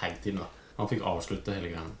del av et tag-team da. Han fikk avslutte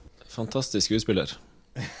hele greien. Fantastisk skuespiller.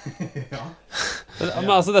 Ja.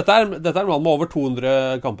 Men altså, dette en mann med over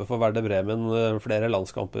 200 kamper for Werder Bremen, flere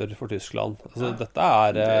landskamper for Tyskland. Altså, dette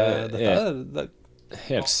er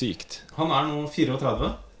helt sykt. Han nå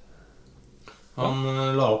 34. Han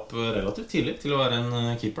la opp relativt tidlig til å være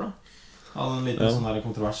en keeper da. Hadde en liten sånn der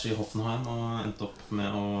kontrovers I Hoffenheim og endte opp med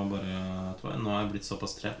å bare, tror jeg, nå jeg blitt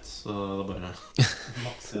såpass trett, så det bare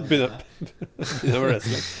begynner med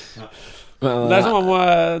wrestling. Ja. Det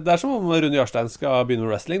som om Rune Jarstein skal begynne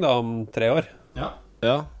med wrestling da, om 3 år. Ja.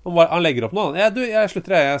 Han legger opp noe. Jeg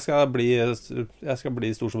slutter jeg skal bli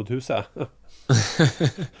stor som et hus, jeg.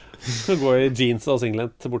 Gå I jeans og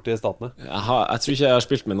singlet borte I statene. Jeg tror ikke jeg har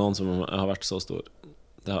spilt med noen som har vært så stor.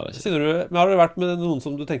 Det har jeg ikke. Men har du vært med noen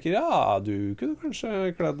som du tenker, ja, du kunne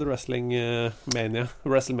kanskje kledd WrestleMania?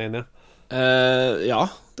 Ja,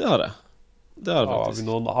 det har jeg. Det har jeg faktisk.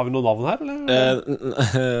 Har vi noen navn her, eller?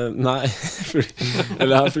 Nei,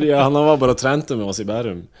 fordi han var bare og trente med oss I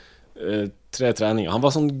Bærum 3 treninger. Han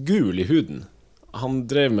var sånn gul I huden. Han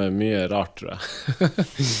drev med mye rart, tror jeg.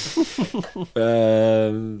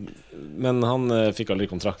 Men han fikk aldri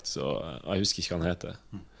kontrakt, så jeg husker ikke hva han heter.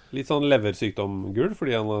 Litt sånn leversykdom gul,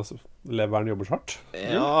 fordi leveren jobber så hardt?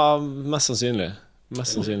 Ja, mest sannsynlig.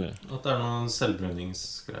 Mest sannsynlig. At det noen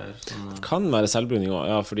selvbruningsgreier som... Kan være selvbruning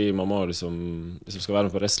også, ja, fordi man må liksom, hvis man skal være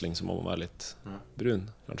med på wrestling, så må man være litt brun,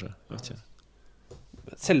 kanskje. Jeg vet ikke.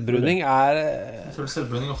 Selvbruning Jeg føler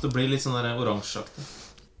selvbruning ofte blir litt sånn der oransjeaktig.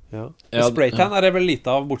 Ja. Spraytan er det vel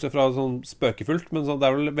lite av, bortsett fra sånn spøkefullt, men det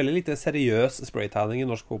er vel veldig lite seriøs spraytanning i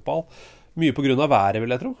norsk fotball. Mye på grunn av været,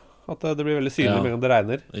 vil jeg tro. At det blir veldig synlig med en gang det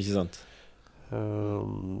regner. Ikke sant?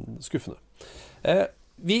 Skuffende.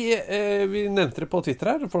 Vi nevnte det på Twitter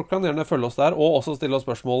her. Folk kan gjerne følge oss der, og også stille oss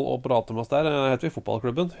spørsmål og prate med oss der. Heter vi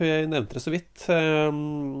Fotballklubben. Vi nevnte det så vidt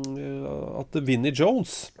at Vinnie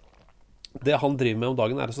Jones, det han driver med om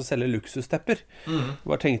dagen, er å selge luksustepper.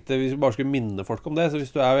 Bare tenkte vi bare skulle minne folk om det. Så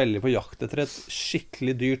hvis du er veldig på jakt etter et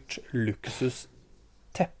skikkelig dyrt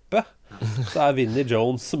luksusteppe, så er Vinnie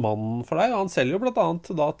Jones mannen for deg. Og han selger jo blant annet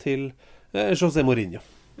da til José Mourinho.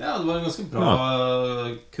 Ja, det var en ganske bra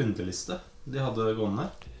kundeliste de hadde gående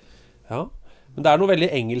der. Ja, men det er noe veldig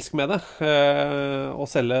engelsk med det å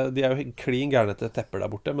selge. De er jo klin gærne til tepper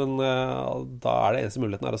der borte, men da er det eneste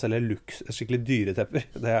muligheten er å selge skikkelig dyre tepper.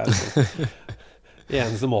 Det er den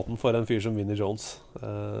eneste måten for en fyr som Vinnie Jones.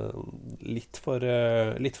 Litt for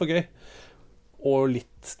gøy. Og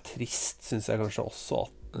litt trist, synes jeg kanskje også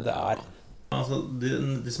at det er. Altså,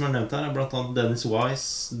 de som er nevnt her er blant annet Dennis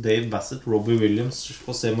Wise, Dave Bassett, Robbie Williams,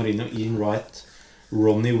 José Mourinho, Ian Wright,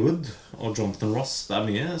 Ronnie Wood og Jonathan Ross. Det er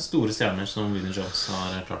mye store stjerner som Vinnie Jones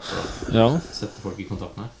har klart for å sette folk i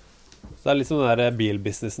kontakt med. Så det er litt som den der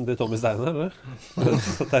bilbusinessen til Tommy Steiner, eller?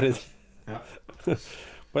 Ja.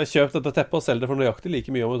 Bare kjøp dette teppet og selg det for nøyaktig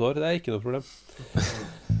like mye om et år. Det er ikke noe problem.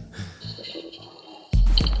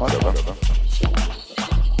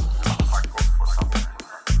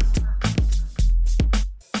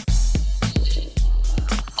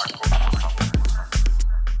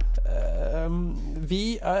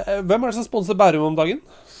 Hvem er det som sponser Bærum om dagen?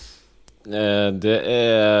 Det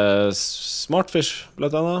er Smartfish,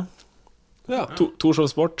 blant annet. Ja. Torshov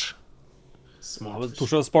Sport.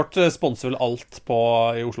 Torshov Sport sponser vel alt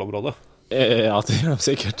i Oslo-området? Ja, det gjør de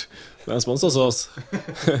sikkert. Men de sponser også oss.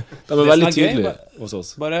 De er veldig tydelige hos oss.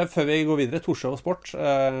 Bare før vi går videre, Torshov Sport,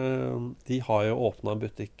 de har jo åpnet en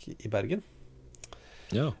butikk i Bergen.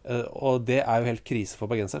 Ja. Og det er jo helt krise for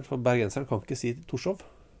bergenseren, for bergenseren kan ikke si Torshov.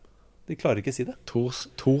 De klarer ikke å si det.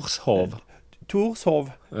 Torshov. Torshov.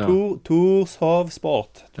 Ja. Torshov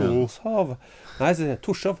Sport. Torshov. Nei, så sier jeg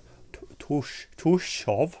Torshov.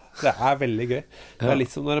 Torshov. Det er veldig gøy. Det er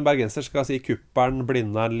litt som når en bergenser skal si kupperen,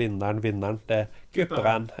 blinderen, linderen, vinneren. Det er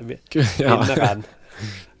kupperen, vinneren,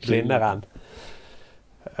 blinderen.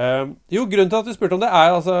 Jo, grunnen til at vi spurte om det er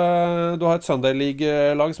altså, du har et Sunday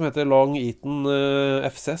League-lag som heter Long Eaton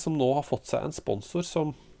FC, som nå har fått seg en sponsor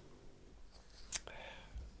som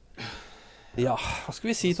ja, hva skal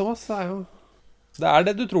vi si, Thomas? Det er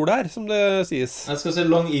det du tror det er, som det sies. Jeg skal si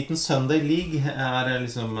Long Eaton Sunday League er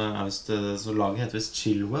liksom så laget heter visst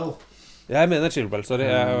Chilwell. Jeg mener Chilwell, sorry.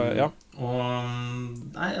 Ja. Og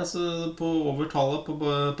nei, altså på overtallet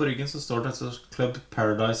på ryggen så står det Club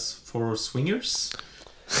Paradise for Swingers.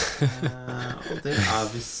 Og det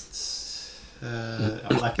er visst det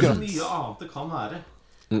er ikke så mye annet det kan være.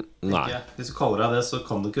 Nei. Hvis du kaller deg det, så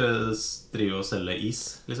kan du ikke drive og selge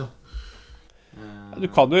is, liksom. Du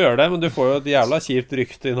kan jo gjøre det, men du får jo et jævla kjipt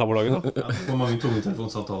rykte i nabolagen. Ja, du får mange tunge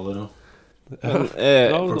telefonsamtaler og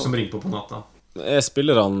folk som ringer på natta. Er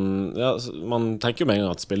spillerne man tenker jo med en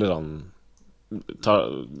gang at spillerne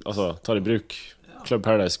tar i bruk Club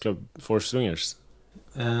Paradise, Club for Swingers.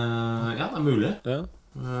 Ja, det er mulig.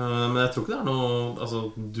 Men jeg tror ikke det er noe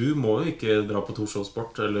altså, du må jo ikke dra på Torshov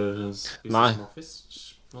Sport eller spise Smartfish.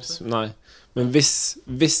 Nei, men hvis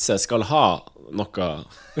jeg skal ha noe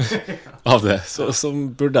av det, så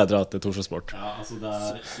burde jeg dra til Torshov Sport. Ja, altså det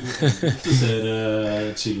er du ser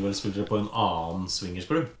Chilwell-spillere på en annen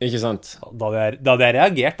swingersklubb. Ikke sant? Da hadde jeg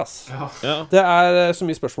reagert, ass. Ja. Det er så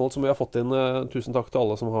mye spørsmål som vi har fått inn. Tusen takk til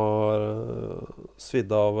alle som har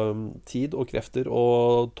svidd av tid og krefter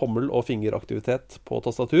og tommel- og fingeraktivitet på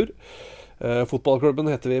tastatur. Fotballklubben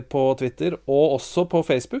heter vi på Twitter og også på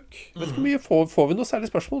Facebook. Vet ikke hvor mye får vi noe særlig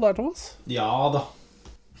spørsmål der, Thomas? Ja da.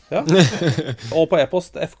 Ja. Og på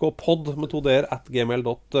e-post fkpod med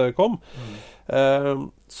 2dr@gmail.com.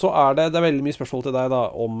 Så er det veldig mye spørsmål til deg da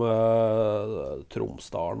om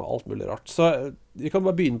Tromsdalen og alt mulig rart. Så vi kan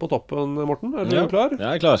bare begynne på toppen, Morten. Er du klar?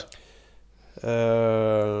 Jeg er klar.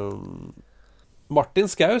 Martin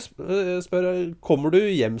Skau spør, kommer du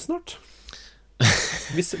hjem snart?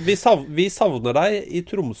 Vi savner deg i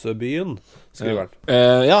Tromsøbyen, skriver han.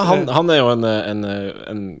 Ja, han er jo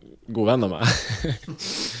en god venn av meg.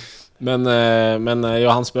 men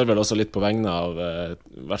han spør vel også litt på vegne av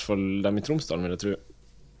i hvert fall dem i Tromsdalen, vil jeg tro.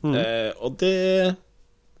 Og det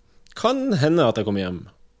kan hende at jeg kommer hjem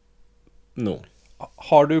nå.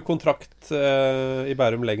 Har du kontrakt i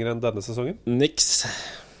Bærum lenger enn denne sesongen? Niks.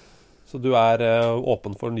 Så du er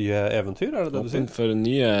åpen for nye eventyr, er det det du sier? Åpen for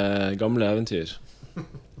nye, gamle eventyr.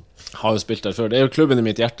 Har jo spilt der før. Det jo klubben i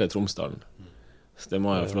mitt hjerte, Tromsdalen. Så det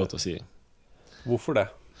må jeg få lov til å si. Hvorfor det?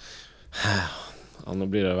 Ja, nå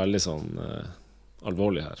blir det veldig sånn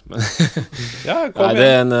alvorlig her. Men ja, kom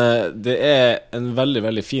igjen. Det en veldig,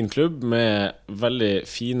 veldig fin klubb med veldig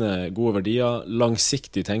fine, gode verdier,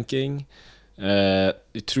 langsiktig tenking,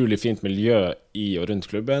 utrolig fint miljø i og rundt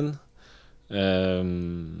klubben.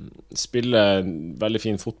 Spiller veldig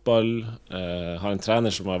fin fotball, har en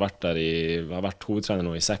trener som har vært har vært hovedtrener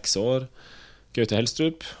nå i 6 år, Gaute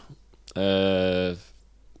Helstrup.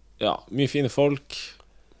 Ja, mye fine folk,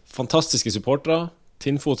 fantastiske supportere.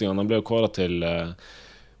 Tinnfotingene ble jo kåret til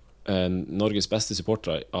Norges beste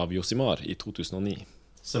supportere av Josimar i 2009.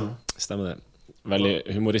 Stemmer det. Veldig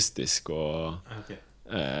humoristisk og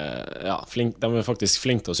ja, de faktisk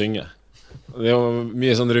flinke til å synge. Det jo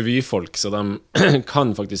mye sånn revyfolk, så de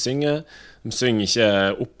kan faktisk synge. De synger ikke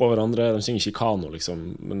oppå hverandre, de synger ikke i kano, liksom,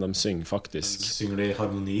 men de synger faktisk. Synger de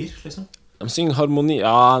harmonier, liksom? De synger harmoni,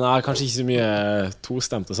 ja, nei, kanskje ikke så mye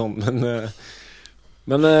tostemt og sånn,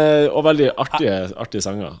 men og veldig artige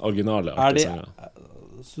sanger, originale artige sanger.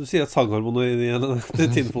 Så du sier at sangharmonien til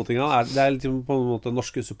Tinnfotinga det liksom på en måte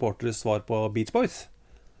norske supporteres svar på Beach Boys?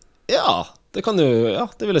 Ja, det kan du, ja,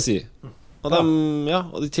 det vil jeg si. Og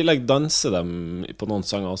og i tillegg danser de på noen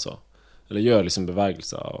sanger også. Eller gjør liksom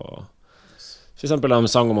bevegelser og for eksempel de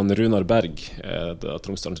sang om Runar Berg da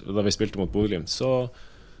vi spilte mot Bodø/Glimt. Så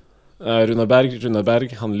Runar Berg,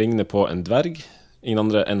 han ligner på en dverg. Ingen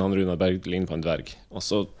andre enn Runar Berg ligner på en dverg. Og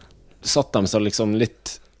så satt de seg liksom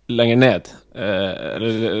litt lenger ned,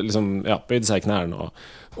 eller liksom, ja, bøyde seg i knærne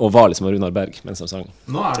og var liksom Runar Berg mens de sang.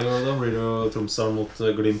 Nå da blir det jo Tromsdalen mot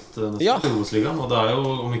Glimt nesten i Obos-ligaen, og det jo,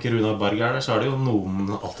 om ikke Runar Berg der, så det jo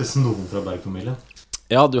alltid noen fra Berg-familien.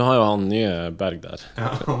 Ja, du har jo han nye Berg der. Ja,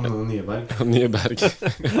 han nye Berg. Nye Berg.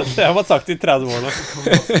 Det har man sagt i 30 år nå.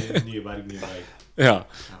 Nye Berg. Ja,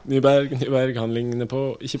 nye Berg, han ligner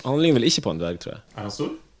vel ikke på en dverg, tror jeg. Han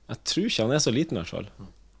stor? Jeg tror ikke han så liten i hvert fall.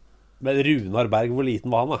 Men Runar Berg, hvor liten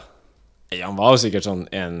var han da? Ja, han var jo sikkert sånn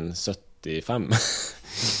 1,75.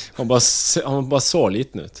 Han bare så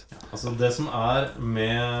liten ut. Altså det som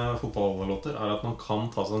med fotballåter at man kan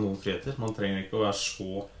ta seg noen friheter. Man trenger ikke å være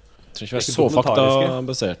så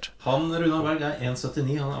faktabasert. Runar Berg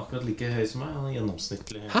 1,79. Han akkurat like høy som meg. Han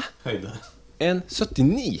gjennomsnittlig høyde.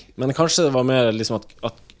 1,79? Men kanskje det var mer liksom at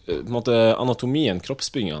på en måte, anatomien,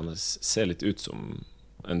 kroppsbyggingen hans ser litt ut som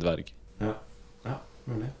en dverg. Ja,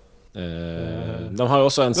 mulig. De har jo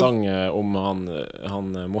også en sang om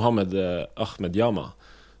han Mohammed Ahmed Yama,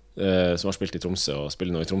 som har spilt i Tromsø og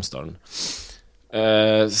spiller nå i Tromsdalen,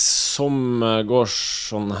 som går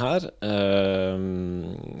sånn her.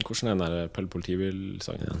 Hvordan den der Pøll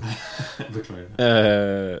Politibil-sangen igjen?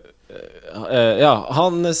 Beklager. Ja,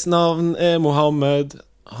 hans navn Mohammed.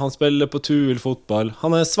 Han spiller på Tuil fotball.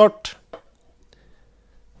 Han svart.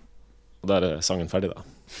 Og der sangen ferdig da.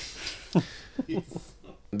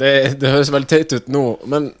 Det høres veldig teit ut nå,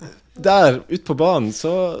 men der, ut på banen,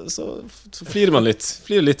 så flirer man litt.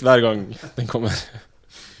 Flirer litt hver gang den kommer.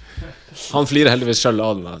 Han flirer heldigvis selv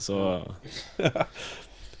av den, så... Ja.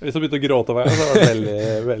 Hvis han begynte å gråte av meg, så var det veldig,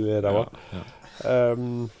 veldig ræva.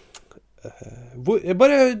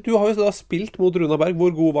 Du har jo da spilt mot Runar Berg.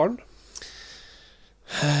 Hvor god var han?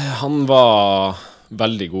 Han var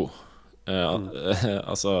veldig god.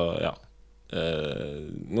 Altså, ja.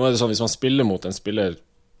 Nå det sånn, hvis man spiller mot en spiller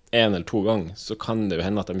 1 eller 2 ganger, så kan det jo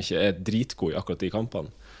hende at de ikke dritgode i akkurat de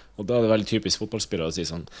kampene. Og da det veldig typisk fotballspillere å si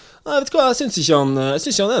sånn: Nei, vet du hva, jeg synes ikke han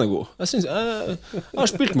noe god. Jeg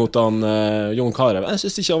har spilt mot han Jon Carew. Jeg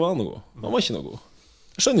synes ikke han var noe god. Han var ikke noe god.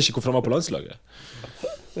 Jeg skjønner ikke hvorfor han var på landslaget.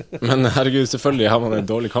 Men herregud, selvfølgelig har man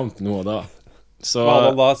en dårlig kamp nå og da. Så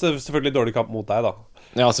han var selvfølgelig dårlig kamp mot deg da.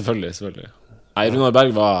 Ja, selvfølgelig. Nei, Runar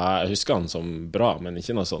Berg jeg husker han som bra, men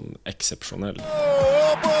ikke noe sånn eksepsjonell.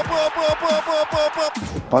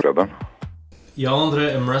 Jan André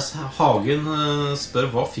Emres Hagen spør: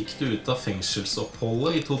 hva fikk du ut av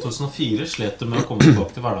fengselsoppholdet i 2004? Slet du med å komme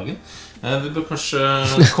tilbake til hverdagen? Vi bør kanskje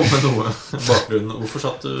komme med noe bakgrunn. Hvorfor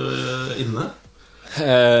satt du inne?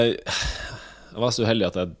 Jeg var så uheldig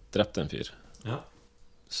at jeg drepte en fyr. Ja.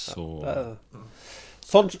 Så...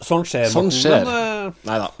 Sånn skjer.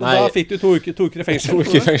 Neida. Da fikk du 2 uker i fengsel. 2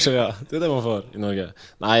 uker i fengsel, ja. Det det man får i Norge.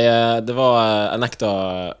 Nei, det var jeg nekta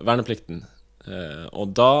verneplikten.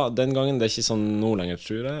 Og da, den gangen, det ikke sånn nå lenger,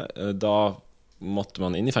 tror jeg, da måtte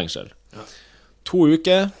man inn i fengsel. Ja. 2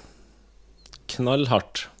 uker,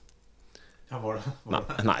 knallhardt. Ja, var det?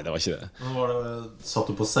 Nei, det var ikke det. Men satt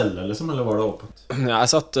du på celle, liksom, eller var det åpent? Ja,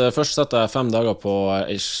 først satt jeg 5 dager på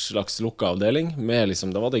en slags lukket avdeling, med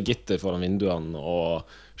liksom, da var det gitter foran vinduene, og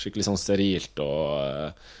skikkelig sånn sterilt,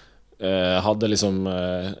 og hadde liksom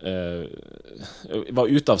var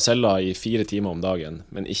ute av cella i 4 timer om dagen,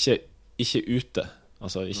 men ikke ute.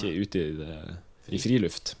 Altså ikke ute i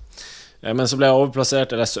friluft. Men så ble jeg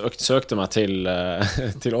overplassert, eller jeg søkte meg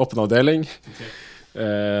til åpen avdeling.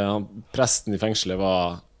 Presten i fengselet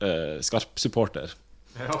var Skarp-supporter.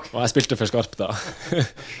 Og jeg spilte for Skarp da.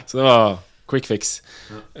 Så det var quick fix.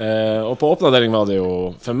 Og på åpen avdeling var det jo,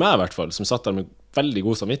 for meg i hvert fall, som satt der med veldig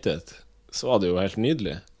god samvittighet, så var det jo helt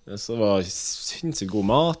nydelig. Så det var sinnssykt god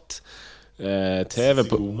mat. TV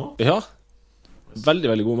på... Ja, veldig,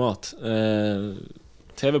 veldig god mat.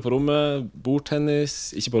 TV på rommet,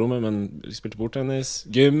 bordtennis, ikke på rommet, men vi spilte bordtennis,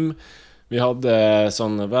 gym. Vi hadde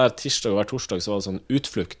sånn, hver tirsdag og hver torsdag så var det sånn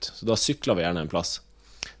utflukt, så da syklet vi gjerne en plass.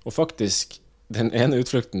 Og faktisk, den ene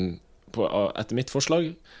utflukten etter mitt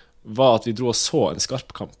forslag var at vi dro og så en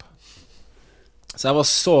Skarp-kamp. Så jeg var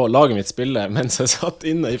så laget mitt spille mens jeg satt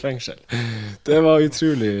inne i fengsel. Det var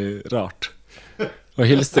utrolig rart. Og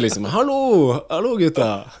hilste liksom, hallo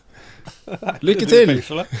gutta! Lykke til!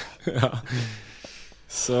 Ja.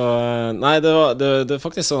 Så, nei, det er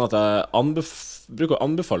faktisk sånn at jeg bruker å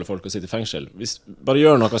anbefale folk å sitte i fengsel. Bare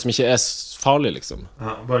gjør noe som ikke er farlig, liksom.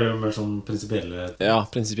 Ja, bare gjør mer sånn prinsipielle ting. Ja,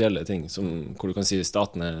 prinsipielle ting, hvor du kan si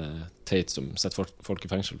staten er teit som setter folk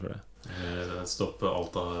i fengsel for det. Stoppe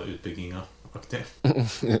alt av utbygginga aktiv.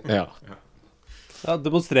 Ja. Ja,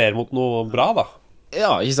 demonstrere mot noe bra da.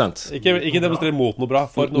 Ja, ikke sant. Ikke demonstrere mot noe bra,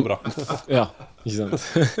 for noe bra. Ja, ikke sant.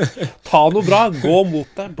 Ta noe bra, gå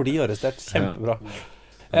mot det, bli arrestert. Kjempebra.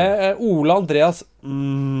 Ole Andreas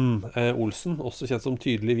Olsen, også kjent som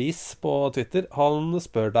Tydeligvis på Twitter, han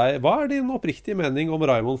spør deg, hva er din oppriktige mening om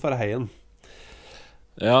Raymond Verheyen?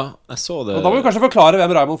 Ja, jeg så det. Og da må vi kanskje forklare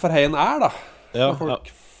hvem Raymond Verheyen er da. Ja,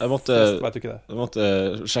 jeg måtte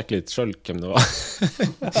sjekke litt selv hvem det var.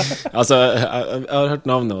 Altså, jeg har hørt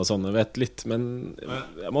navnet og sånn, jeg vet litt, men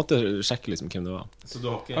jeg måtte sjekke liksom hvem det var. Så du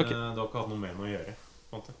har ikke hatt noe med å gjøre,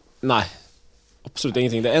 på en måte? Nei, absolutt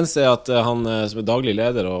ingenting. Det eneste er at han som er daglig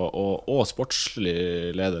leder og sportslig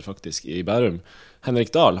leder faktisk i Bærum, Henrik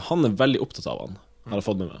Dahl, han er veldig opptatt av han, har jeg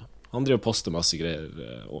fått med meg. Han driver og poster masse greier,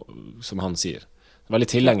 som han sier. Veldig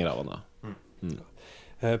tilhenger av han da.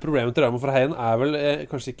 Problemet til Raymond Verheyen er vel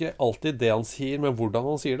kanskje ikke alltid det han sier, men hvordan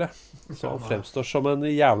han sier det. Så han fremstår som en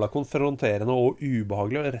jævla konfronterende og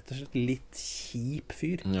ubehagelig og rett og slett litt kjip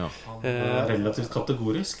fyr. Ja. Han er relativt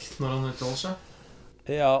kategorisk når han uttaler seg.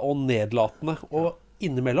 Ja, og nedlatende. Og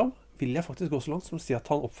innimellom vil jeg faktisk gå så langt som å si at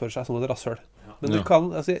han oppfører seg som et rasshøl. Men du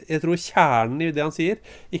kan, altså, jeg tror kjernen i det han sier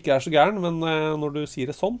ikke er så gæren, men når du sier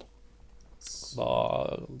det sånn,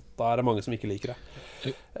 da er det mange som ikke liker det.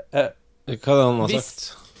 Hva er det han har sagt?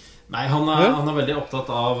 Nei, han er veldig opptatt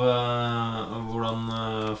av hvordan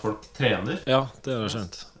folk trener. Ja, det har jeg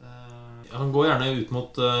skjønt. Han går gjerne ut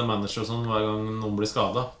mot manager og sånn hver gang noen blir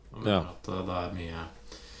skadet. Ja. At det er mye...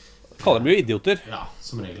 Kaller dem jo idioter. Ja,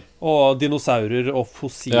 som regel. Og dinosaurer og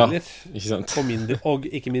fossiler. Ja, ikke sant. Og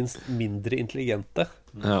ikke minst mindre intelligente.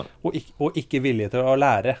 Ja. Og ikke villige til å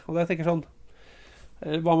lære. Og det tenker jeg sånn,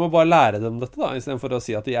 hva med å bare lære dem dette da, i stedet for å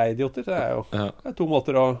si at de er idioter? Det er jo det er 2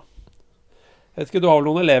 måter å... Jeg vet ikke, du har vel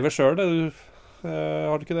noen elever selv,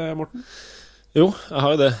 har du ikke det, Morten? Jo, jeg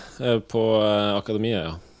har jo det på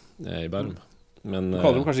akademiet, i Bærum. Men, du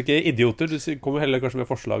kaller dem kanskje ikke idioter, du kommer heller kanskje med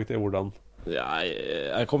forslag til hvordan... Ja,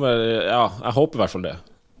 jeg håper i hvert fall det.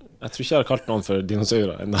 Jeg tror ikke jeg har kalt noen for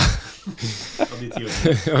dinosaurer enda. Av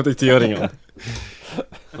de 10-åringene.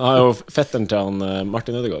 Jeg har jo fetteren til han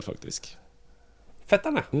Martin Ødegaard, faktisk.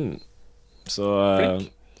 Fetteren, ja. Så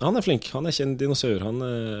han er flink, han er ikke en dinosaur. Han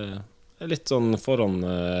er litt sånn foran...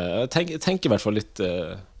 Jeg tenker i hvert fall litt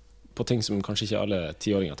på ting som kanskje ikke alle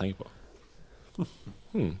 10-åringer tenker på.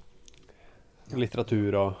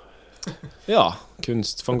 Litteratur og... Ja,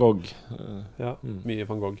 kunst, Van Gogh. Ja, mye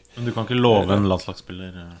Van Gogh. Men du kan ikke love en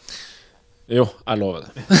landslagsspiller? Jo, jeg lover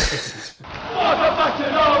det.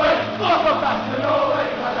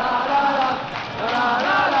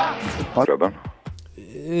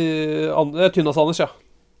 Tynnas Anders, ja.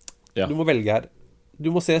 Du må velge her. Du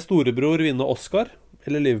må se storebror vinne Oscar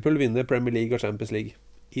eller Liverpool vinne Premier League og Champions League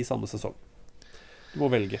i samme sesong. Du må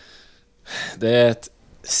velge. Det er et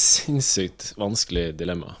sinnssykt vanskelig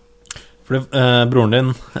dilemma. Fordi broren din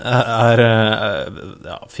er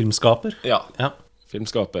filmskaper? Ja,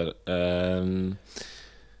 filmskaper.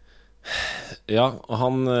 Ja, og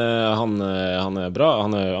han er bra.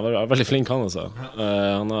 Han er veldig flink, han altså.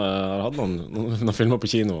 Han har hatt noen filmer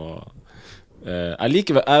på kino.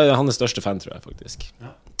 Jeg er hans største fan, tror jeg faktisk.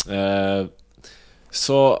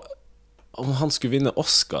 Så om han skulle vinne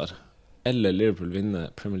Oscar eller Liverpool vinne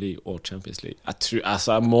Premier League og Champions League,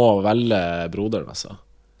 jeg må velge broderen, altså.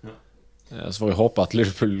 Så får vi håpe at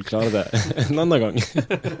Liverpool klarer det en annen gang.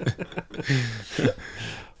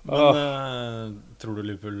 Men tror du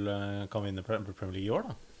Liverpool kan vinne Premier League i år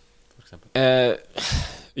da, for eksempel?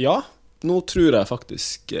 Ja, nå tror jeg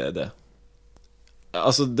faktisk det.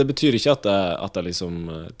 Altså, det betyr ikke at jeg liksom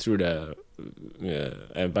tror det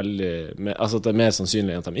veldig altså at det mer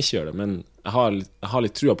sannsynlig enn at de ikke gjør det, men jeg har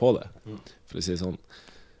litt trua på det, for å si det sånn.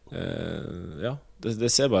 Ja, det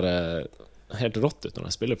ser bare helt rått ut når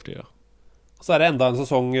de spiller for tida. Så det enda en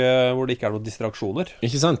sesong hvor det ikke noen distraksjoner.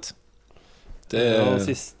 Ikke sant?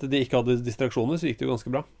 Sist de ikke hadde distraksjoner, så gikk det jo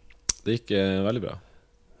ganske bra. Det gikk veldig bra.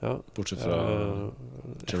 Ja. Bortsett fra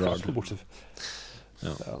Gerrard.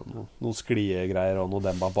 Noen skliegreier og noe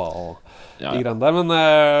Dembaba og de greiene der. Men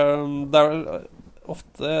det vel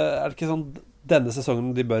ofte det ikke sånn denne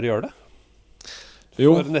sesongen de bør gjøre det?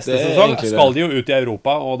 Jo, for neste sesong skal de jo ut i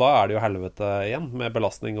Europa, og da det jo helvete igjen, med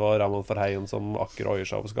belastning og Ramon Verheyen som akkurat øyer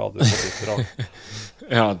seg over skader på Twitter.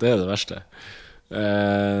 Ja, det det verste.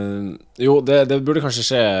 Jo, det burde kanskje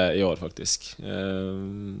skje i år, faktisk.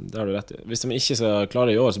 Det har du rett i. Hvis de ikke skal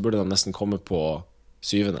klare i år, så burde de nesten komme på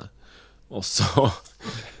 7. Og så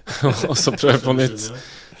prøve på nytt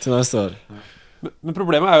til neste år. Men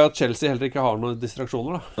problemet jo at Chelsea heller ikke har noen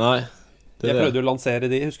distraksjoner da. Nei. Jeg prøvde jo å lansere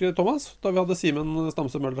de. Husker du, Thomas? Da vi hadde Simen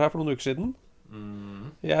Stamse Møller her for noen uker siden.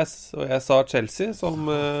 Jeg sa Chelsea som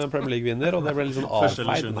Premier League-vinner, og det ble litt sånn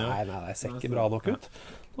avfeid. Nei, det ser ikke bra nok ut.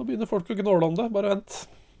 Nå begynner folk å gnåle om det. Bare vent.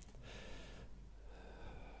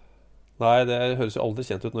 Nei, det høres jo aldri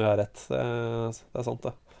kjent ut når jeg har rett. Det sant,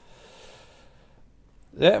 det.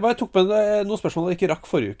 Jeg tok med noen spørsmål jeg ikke rakk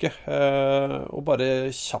forrige uke, og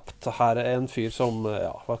bare kjapt her en fyr som,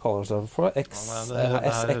 hva kaller han seg for?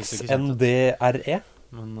 SXNDRE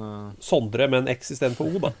Sondre med en X i stedet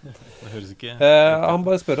for O da. Det høres ikke han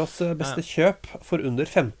bare spør oss beste kjøp for under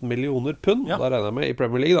 15 millioner pund, da regner jeg med i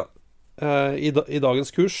Premier League da, i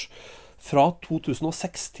dagens kurs fra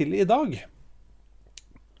 2006 til i dag.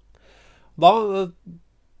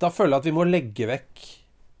 Da føler jeg at vi må legge vekk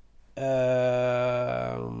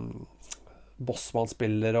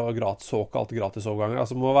Bossman-spillere og såkalt gratisoverganger.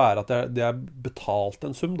 Altså det må være at det betalt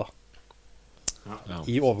en sum da,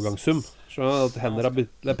 i overgangssum, så at penger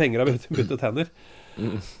har byttet hender.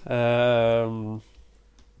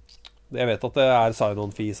 Jeg vet at det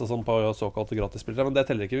sign-on-fees og sånn på såkalte gratisspillere, men det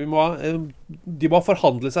teller ikke. De må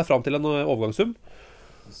forhandle seg fram til en overgangssum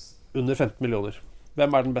under 15 millioner.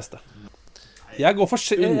 Hvem den beste? Jeg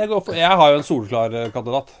har jo en solklar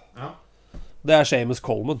kandidat. Det Seamus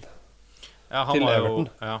Coleman. Til Everton.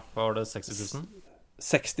 Hva var det, 60 000?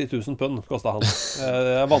 60 000 pund kostet han.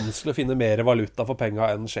 Det vanskelig å finne mer valuta for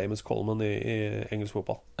penger enn Seamus Coleman i engelsk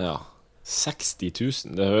fotball. Ja, 60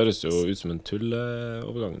 000. Det høres jo ut som en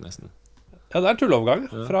tulleovergang nesten. Ja, det en tulleovergang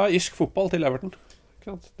fra irsk fotball til Everton.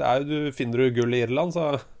 Finner du gull i Irland,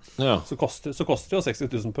 så koster det jo 60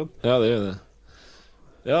 000 pund. Ja, det gjør det.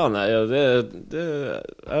 Ja, nei,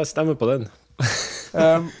 jeg stemmer på den.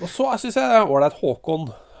 Og så synes jeg det ålreit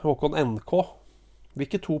Håkon NK.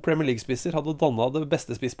 Hvilke 2 Premier League-spisser hadde dannet det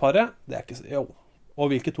beste spissparet? Det ikke så, jo. Og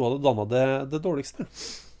hvilke 2 hadde dannet det dårligste?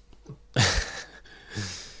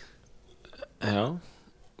 Ja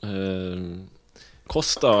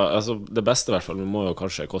Costa, altså det beste i hvert fall. Vi må jo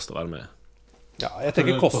kanskje Costa være med. Ja, jeg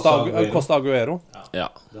tenker Costa Aguero. Ja.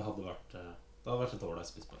 Det hadde vært et ålreit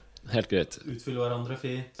spisspar. Helt greit. Utfylle hverandre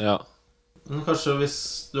fint. Ja. Men kanskje hvis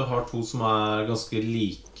du har 2 som ganske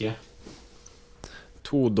like.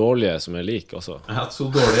 2 dårlige som like også. Ja, 2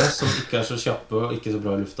 dårlige som ikke så kjappe og ikke så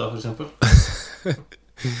bra i lufta, for eksempel.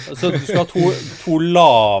 Så du skal ha 2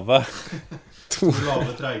 lave 2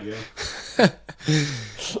 lave treige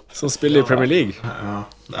som spiller i Premier League. Ja,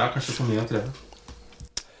 det kanskje for mye å kreve.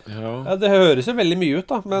 Ja, det høres jo veldig mye ut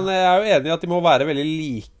da, men jeg jo enig i at de må være veldig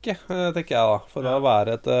like, tenker jeg da, for å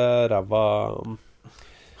være et ræva.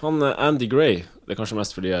 Han Andy Gray, det kanskje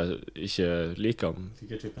mest fordi jeg ikke liker han.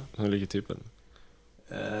 Han liker typen.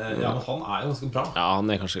 Ja, men han jo ganske bra. Ja, han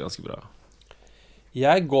kanskje ganske bra.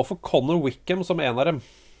 Jeg går for Connor Wickham som en av dem.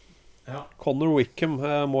 Ja. Connor Wickham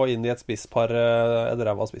må inn i et spisspar, et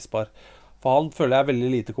ræva spisspar. For han føler jeg veldig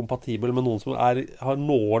lite kompatibel med noen som har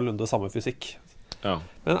noenlunde samme fysikk. Ja.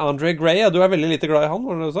 Men Andre Gray, du veldig lite glad i han,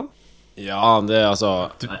 var det du sa? Ja, det altså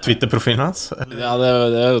Twitter-profilen hans? Ja, det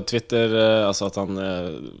jo Twitter, altså at han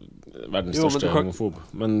verdens største homofob.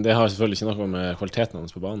 Men det har selvfølgelig ikke noe med kvaliteten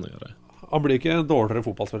hans på banen å gjøre. Han blir ikke dårligere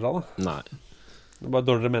fotballspiller da? Nei. Det bare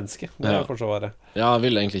dårligere menneske. Det fortsatt være. Ja, jeg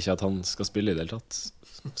vil egentlig ikke at han skal spille i det hele tatt.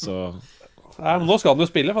 Så Nei, men nå skal han jo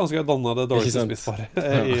spille, for han skal danne det dårligste spissparet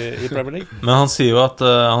i Premier League. Men han sier jo at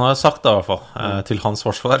han har sagt da, i hvert fall, til hans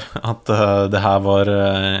forsvar, at det her var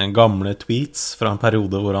gamle tweets fra en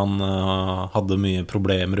periode hvor han hadde mye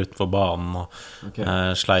problemer utenfor banen og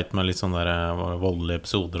sleit med litt sånne der voldelige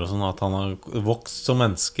episoder og sånn, at han har vokst som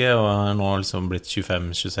menneske og er nå liksom blitt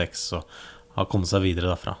 25-26 og har kommet seg videre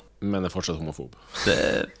derfra. Men er fortsatt homofob.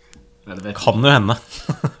 Det kan jo hende.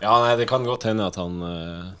 Ja, nei, det kan godt hende at han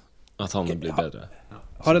blir bedre.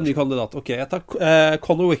 Har en ny kandidat. Ok, jeg tar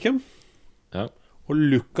Conor Wickham og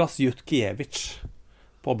Lukas Jutkiewicz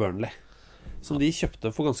på Burnley, som de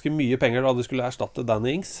kjøpte for ganske mye penger da de skulle erstatte Danny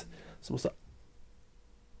Ings, som også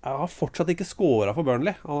har fortsatt ikke scoret for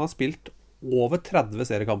Burnley. Han har spilt over 30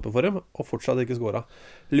 seriekamper for dem og fortsatt ikke scoret.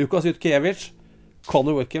 Lukas Jutkiewicz,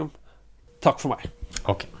 Conor Wickham, takk for meg.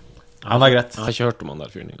 Ok, han er greit. Jeg har ikke hørt om han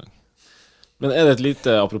der fyren engang. Men er det et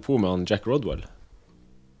lite apropos med han Jack Rodwell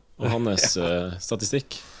og hans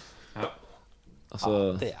statistikk? Ja.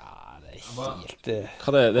 Altså, det er helt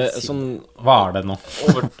hva det er sånn, hva er det nå?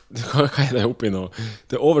 Hva er det oppi nå?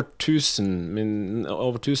 Det er over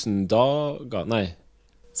 1000 dager. Nei,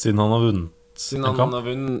 siden han har vunnet siden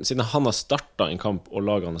han har startet en kamp og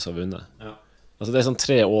laget hans har vunnet. Altså det er sånn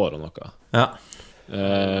 3 år og noe.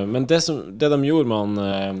 Men det de gjorde med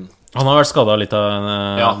han har vært skadet litt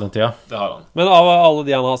av den tida. Det har han. Men av alle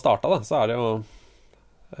de han har startet da, så er det jo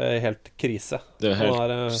helt krise. Det er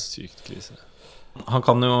helt sykt krise. Han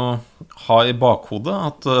kan jo ha i bakhodet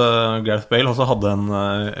at Gareth Bale også hadde en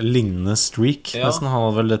lignende streak. Nesten. Han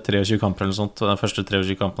hadde vel 23 kamper eller sånt. De første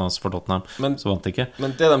 23 kampene hans for Tottenham, så vant ikke.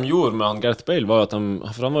 Men det de gjorde med han Gareth Bale var at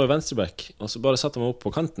for han var jo venstreback, og så bare satte de opp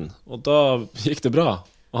på kanten, og da gikk det bra.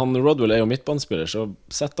 Og han Rodwell er jo midtbanespiller, så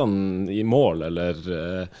setter han i mål eller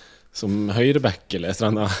som høyreback eller et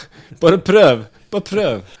eller annet. Bare prøv.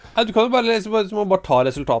 Nei, du kan jo bare ta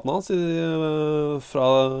resultatene hans fra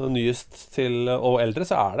nyest til og eldre,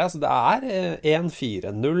 så er det altså, det er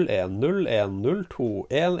 1-4-0, 1-0, 1-0,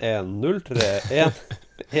 2-1, 1-0, 3-1,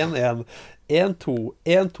 1-1, 1-2,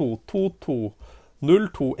 1-2, 2-2,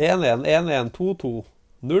 0-2, 1-1, 1-1, 2-2,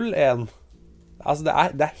 0-1. Altså det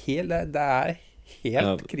er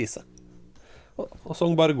helt krise. Og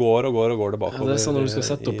sånn bare går det bakover. Det er sånn når du skal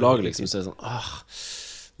sette opp laget liksom, så er det sånn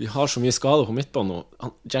vi har så mye skade på midtbanen nå.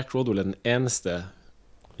 Jack Rodwell er den eneste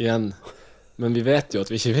igjen, men vi vet jo at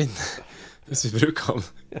vi ikke vinner hvis vi bruker han.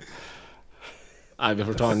 Nei, vi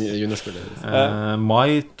får ta en juniorspiller.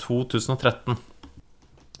 Mai 2013.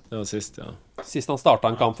 Det var sist, ja. Sist han startet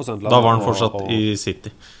en kamp for Sunderland. Da var han fortsatt i City.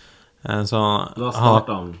 Så da startet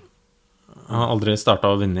han har aldri startet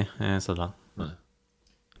å vinne i Sunderland.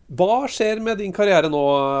 Hva skjer med din karriere nå,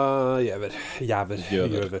 Gjøver?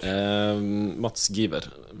 Mats Giver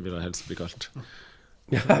vil jeg helst bli kalt.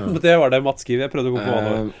 Ja, men det var det, Mats Giver. Jeg prøvde å gå på hva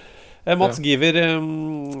det. Mats Giver,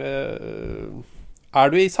 er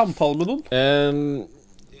du i samtale med noen?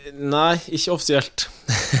 Nei, ikke offisielt.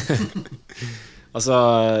 Altså,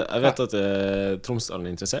 jeg vet at Tromsdalen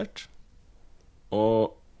er interessert,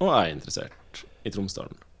 og jeg er interessert i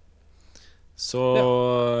Tromsdalen. Så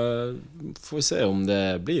får vi se om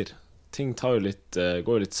det blir. Ting går jo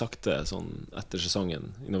litt sakte sånn etter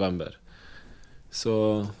sesongen i november.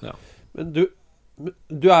 Så, ja. Men du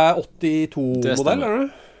er 82-modell, er du?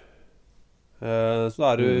 Så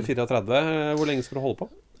da er du 34. Hvor lenge skal du holde på?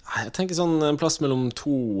 Jeg tenker sånn en plass mellom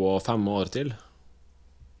 2 og 5 år til.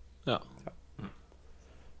 Ja.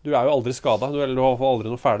 Du er jo aldri skadet. Du har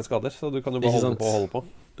aldri noen fæle skader, så du kan jo bare holde på.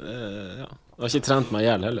 Ja. Jeg har ikke trent meg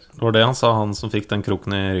ihjel heller. Det var det han sa, han som fikk den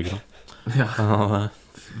kroken i ryggen. Ja.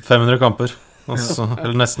 500 kamper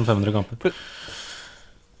eller nesten 500 kamper.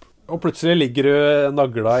 Og plutselig ligger du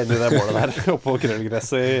nagla inni det målet der oppe på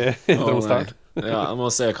krøllgresset i Tromsdalen. Ja, jeg må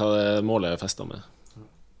se hva det målet er festet med.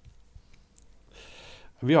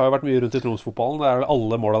 Vi har jo vært mye rundt i Tromsfotballen.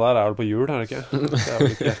 Alle målene der er vel på hjul, er det ikke? Det er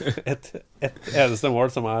vel ikke et eneste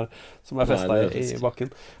mål som er festet i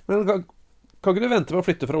bakken. Men kan ikke du vente med å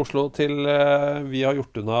flytte fra Oslo til vi har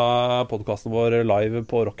gjort unna podcasten vår live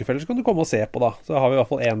på Rockefeller, så kan du komme og se på da. Så har vi i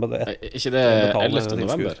hvert fall ikke det 11.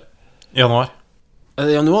 november? Januar. Er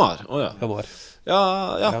det januar? Åja. Januar.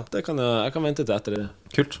 Ja, det kan jeg kan vente til etter det.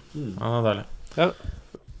 Kult. Ja, det er deilig. Ja.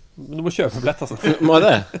 Men du må kjøpe billett, altså. Må jeg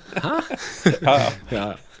det? Hæ?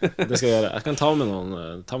 Ja. Det skal jeg gjøre. Jeg kan ta med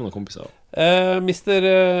noen kompiser. Mister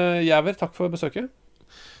Gjæver, takk for besøket.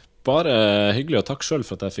 Bare hyggelig, og takk selv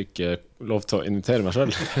for at jeg fikk lov til å invitere meg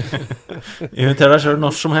selv. Inviter deg selv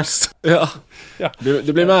når som helst. Ja.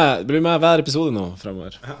 Du blir med hver episode nå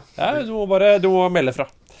fremover. Ja, du må melde fra.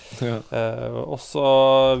 Ja. Og så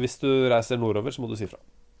hvis du reiser nordover, så må du si fra.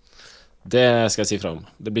 Det skal jeg si fra om.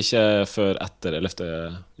 Det blir ikke før etter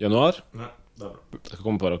 11. januar. Jeg skal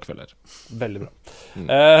komme på rockfeller. Veldig bra.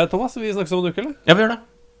 Thomas, vi snakkes om en uke, eller? Ja, vi gjør det.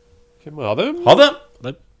 Okay, ha det. Ha det.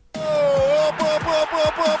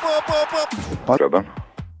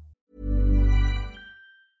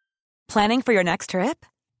 Planning for your next trip?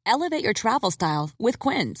 Elevate your travel style with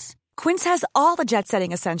Quince. Quince has all the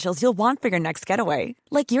jet-setting essentials you'll want for your next getaway,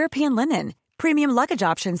 like European linen, premium luggage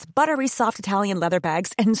options, buttery soft Italian leather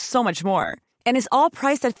bags, and so much more. And is all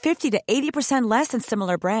priced at 50 to 80% less than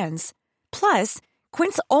similar brands. Plus,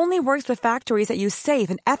 Quince only works with factories that use safe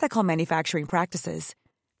and ethical manufacturing practices.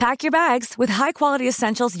 Pack your bags with high-quality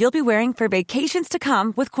essentials you'll be wearing for vacations to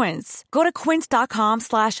come with Quince. Go to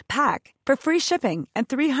quince.com/pack for free shipping and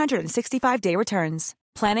 365-day returns.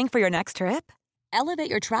 Planning for your next trip? Elevate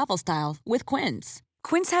your travel style with Quince.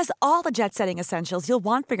 Quince has all the jet-setting essentials you'll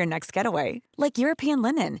want for your next getaway, like European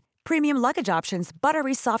linen, premium luggage options,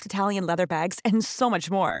 buttery soft Italian leather bags, and so much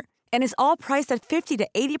more. And is all priced at 50 to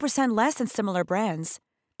 80% less than similar brands.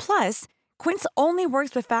 Plus, Quince only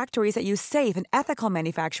works with factories that use safe and ethical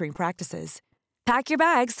manufacturing practices. Pack your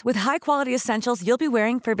bags with high-quality essentials you'll be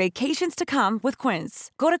wearing for vacations to come with Quince.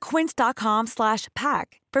 Go to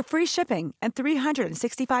quince.com/pack for free shipping and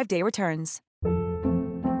 365-day returns.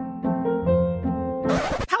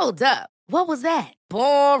 Hold up. What was that?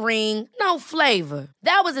 Boring. No flavor.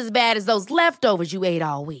 That was as bad as those leftovers you ate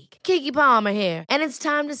all week. Keke Palmer here, and it's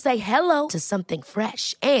time to say hello to something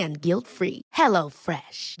fresh and guilt-free. Hello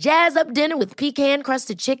Fresh. Jazz up dinner with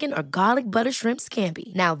pecan-crusted chicken or garlic butter shrimp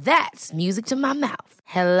scampi. Now that's music to my mouth.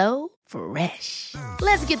 Hello Fresh.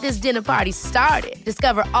 Let's get this dinner party started.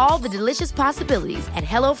 Discover all the delicious possibilities at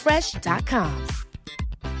HelloFresh.com.